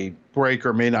that may break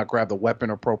or may not grab the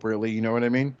weapon appropriately. You know what I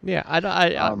mean? Yeah,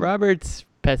 Robert's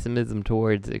pessimism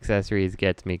towards accessories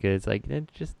gets me, because like,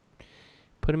 just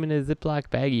put them in a Ziploc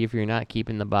baggie if you're not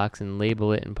keeping the box, and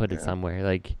label it and put it somewhere.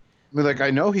 Like, I mean, like,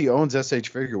 I know he owns SH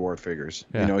Figure Art figures.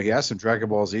 Yeah. You know, he has some Dragon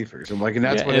Ball Z figures. I'm like, and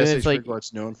that's Yeah, what and SH it's like- Figure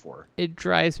Art's known for. It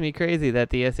drives me crazy that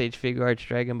the SH Figure Arts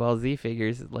Dragon Ball Z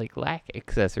figures like lack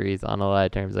accessories on a lot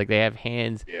of terms. Like they have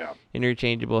hands, Yeah.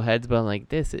 interchangeable heads, but I'm like,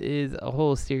 this is a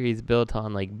whole series built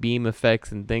on like beam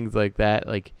effects and things like that,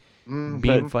 like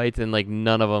beam fights, and like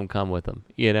none of them come with them,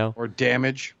 you know? Or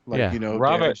damage, like, Yeah. you know,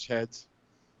 Robert- damaged heads.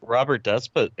 Robert does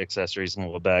put accessories in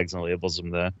little bags and labels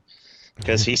them though,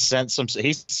 because he sent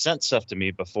stuff to me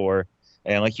before,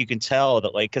 and like you can tell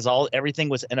that like because everything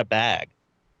was in a bag,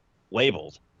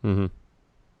 labeled. Mm-hmm.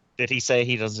 Did he say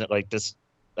he doesn't like this?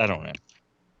 I don't know.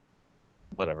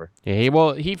 Whatever.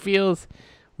 Yeah, he feels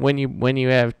when you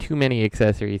have too many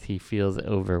accessories, he feels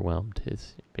overwhelmed.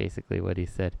 Is basically what he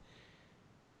said.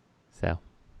 So.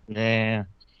 Yeah,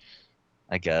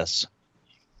 I guess.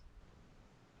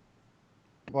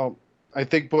 Well, I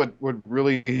think what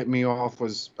really hit me off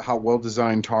was how well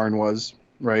designed Tarn was,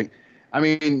 right? I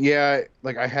mean, yeah,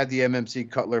 like I had the MMC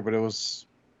Cutler, but it was,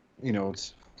 you know,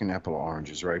 it's fucking apple to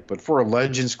oranges, right? But for a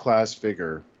Legends class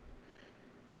figure,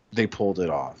 they pulled it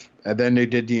off. And then they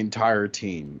did the entire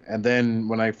team. And then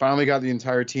when I finally got the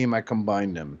entire team, I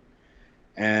combined them.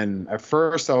 And at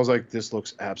first I was like, this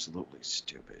looks absolutely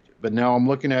stupid. But now I'm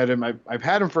looking at him. I've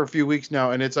had him for a few weeks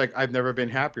now, and it's like I've never been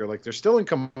happier. Like they're still in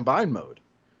combined mode.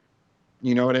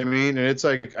 You know what I mean? And it's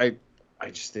like I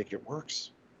just think it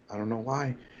works. I don't know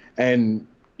why. And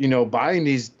you know, buying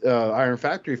these Iron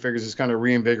Factory figures has kind of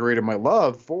reinvigorated my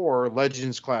love for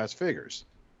Legends class figures.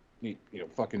 You know,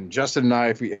 fucking Justin and I,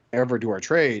 if we ever do our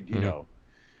trade, you know,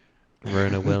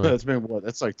 Rona willing. that's been what?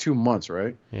 That's like 2 months,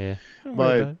 right? Yeah. Don't worry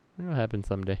But about it. It'll happen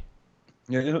someday.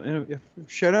 yeah,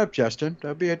 shut up, Justin.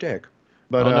 Don't be a dick.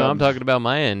 But Oh no, I'm talking about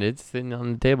my end. It's sitting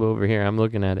on the table over here. I'm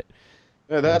looking at it.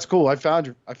 Yeah, that's cool. I found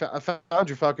your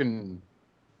fucking.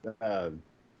 Oh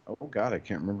God, I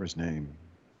can't remember his name.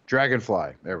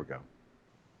 Dragonfly. There we go.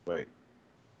 Wait.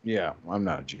 Yeah, I'm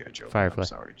not a G.I. Joe. Firefly. I'm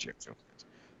sorry, G.I. Joe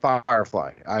fans.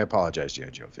 Firefly. I apologize, G.I.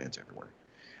 Joe fans everywhere.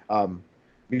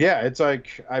 Yeah, it's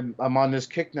like I'm on this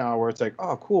kick now where it's like,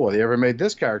 oh, cool. They ever made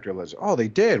this character legend? Oh, they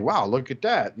did. Wow, look at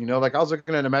that. You know, like I was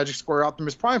looking at a Magic Square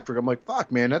Optimus Prime figure. I'm like, fuck,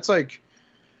 man, that's like,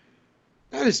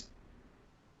 that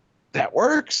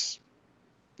works.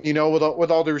 You know,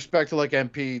 with all due respect to like the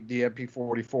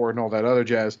MP44 and all that other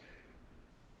jazz,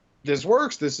 this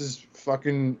works. This is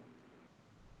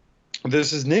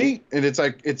neat, and it's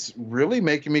like it's really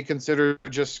making me consider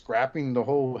just scrapping the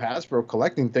whole Hasbro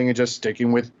collecting thing and just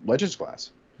sticking with Legends class.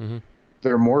 Mm-hmm.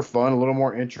 They're more fun, a little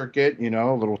more intricate, you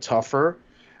know, a little tougher,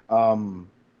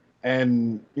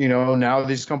 and you know now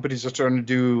these companies are starting to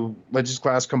do Legends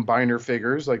class combiner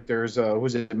figures. Like there's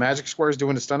who's it? Magic Square's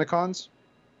doing the Stunticons.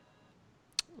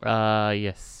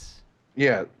 Yes.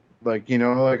 Yeah, like, you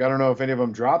know, like I don't know if any of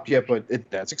them dropped yet, but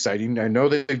that's exciting. I know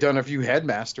they've done a few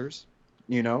Headmasters,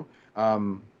 you know.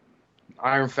 Iron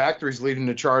Factory's leading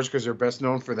the charge because they're best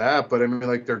known for that, but I mean,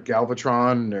 like their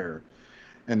Galvatron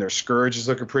and their Scourge is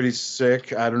looking pretty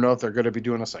sick. I don't know if they're going to be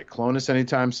doing a Cyclonus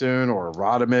anytime soon or a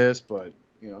Rodimus, but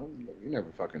you know, you never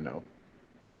fucking know.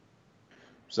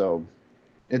 So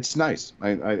it's nice.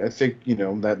 I think, you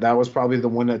know, that was probably the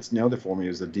one that's nailed it for me,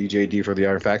 is the DJD for the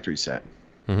Iron Factory set.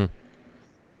 Mm-hmm.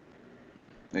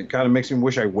 It kind of makes me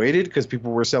wish I waited because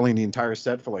people were selling the entire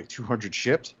set for like 200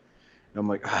 shipped. And I'm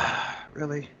like,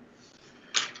 really?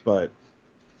 But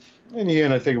in the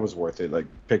end, I think it was worth it, like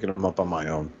picking him up on my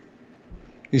own.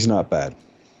 He's not bad.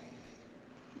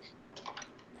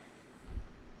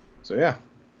 So yeah,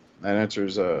 that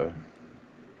answers that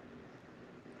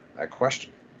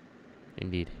question.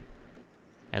 Indeed.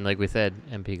 And like we said,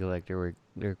 MP Collector,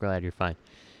 we're glad you're fine.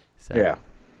 So. Yeah.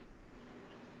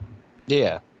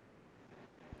 Yeah.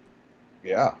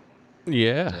 Yeah.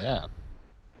 Yeah. Yeah.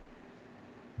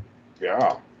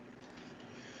 Yeah.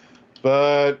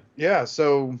 But yeah,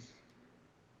 so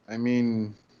I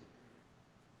mean,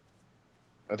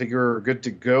 I think you're good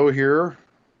to go here.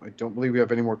 I don't believe we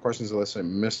have any more questions unless I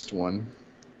missed one.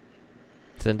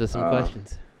 Send us some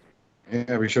questions.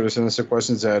 Yeah, be sure to send us some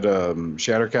questions at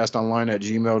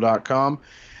shattercastonline@gmail.com.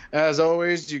 As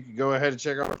always, you can go ahead and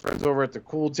check out our friends over at the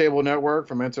Cool Table Network,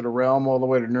 from Enter the Realm all the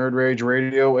way to Nerd Rage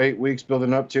Radio, 8 weeks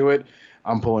building up to it.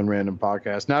 I'm pulling random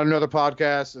podcasts, not another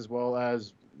podcast, as well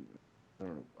as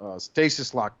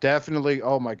Stasis Lock. Definitely.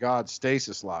 Oh my God,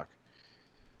 Stasis Lock.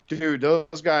 Dude,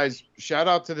 those guys, shout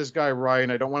out to this guy,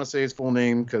 Ryan. I don't want to say his full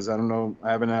name because I don't know.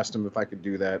 I haven't asked him if I could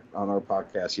do that on our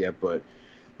podcast yet, but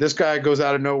this guy goes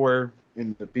out of nowhere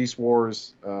in the Beast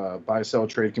Wars buy sell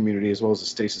trade community, as well as the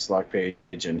Stasis Lock page,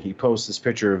 and he posts this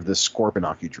picture of this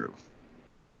Scorponok he drew.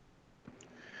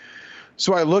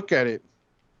 So I look at it,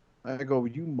 I go,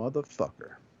 you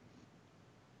motherfucker.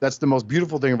 That's the most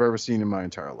beautiful thing I've ever seen in my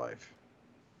entire life.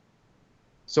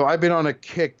 So I've been on a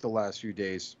kick the last few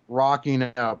days,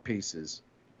 rocking out pieces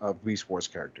of Beast Wars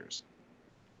characters.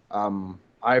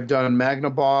 I've done Magna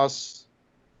Boss.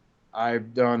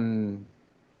 I've done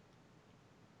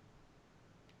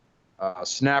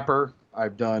Snapper.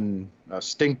 I've done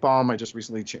Stink Bomb. I just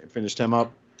recently finished him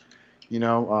up. You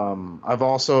know, I've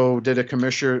also did a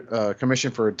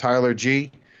commission for Tyler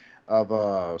G of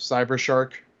Cyber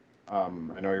Shark. I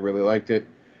know he really liked it.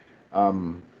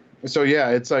 So yeah,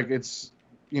 it's like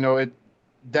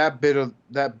that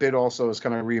bit also is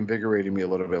kind of reinvigorating me a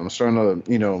little bit. I'm starting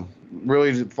to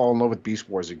really fall in love with Beast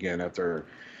Wars again after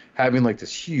having like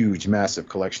this huge, massive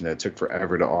collection that took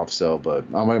forever to off-sell. But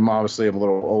I'm obviously a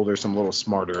little older, so I'm a little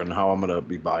smarter in how I'm gonna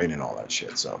be buying and all that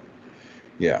shit. So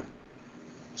yeah.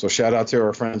 So shout out to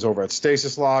our friends over at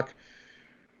Stasis Lock.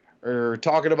 We're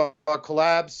talking about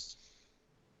collabs.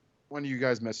 When do you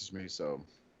guys message me? So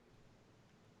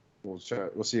we'll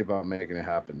see about making it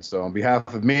happen. So on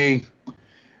behalf of me,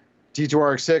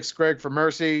 T2RX6, Greg for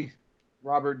Mercy,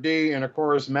 Robert D, and of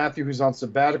course Matthew, who's on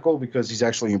sabbatical because he's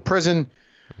actually in prison.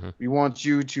 We want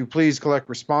you to please collect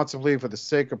responsibly for the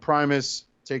sake of Primus.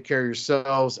 Take care of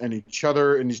yourselves and each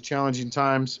other in these challenging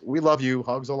times. We love you.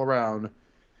 Hugs all around.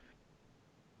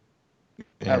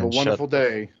 Have a wonderful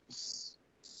day.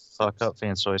 Fuck up,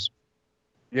 Fans Toys.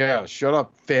 Yeah, shut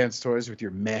up, Fans Toys, with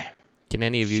your meh. Can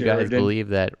any of you guys believe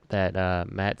that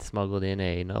Matt smuggled in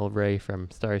a null ray from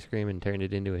Starscream and turned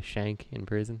it into a shank in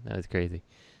prison? That was crazy.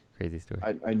 Crazy story.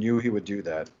 I knew he would do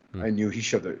that. I knew he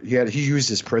shoved it. He used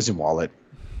his prison wallet.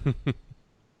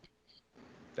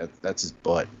 That's his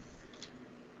butt.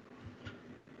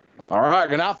 All right,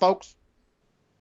 good night, folks.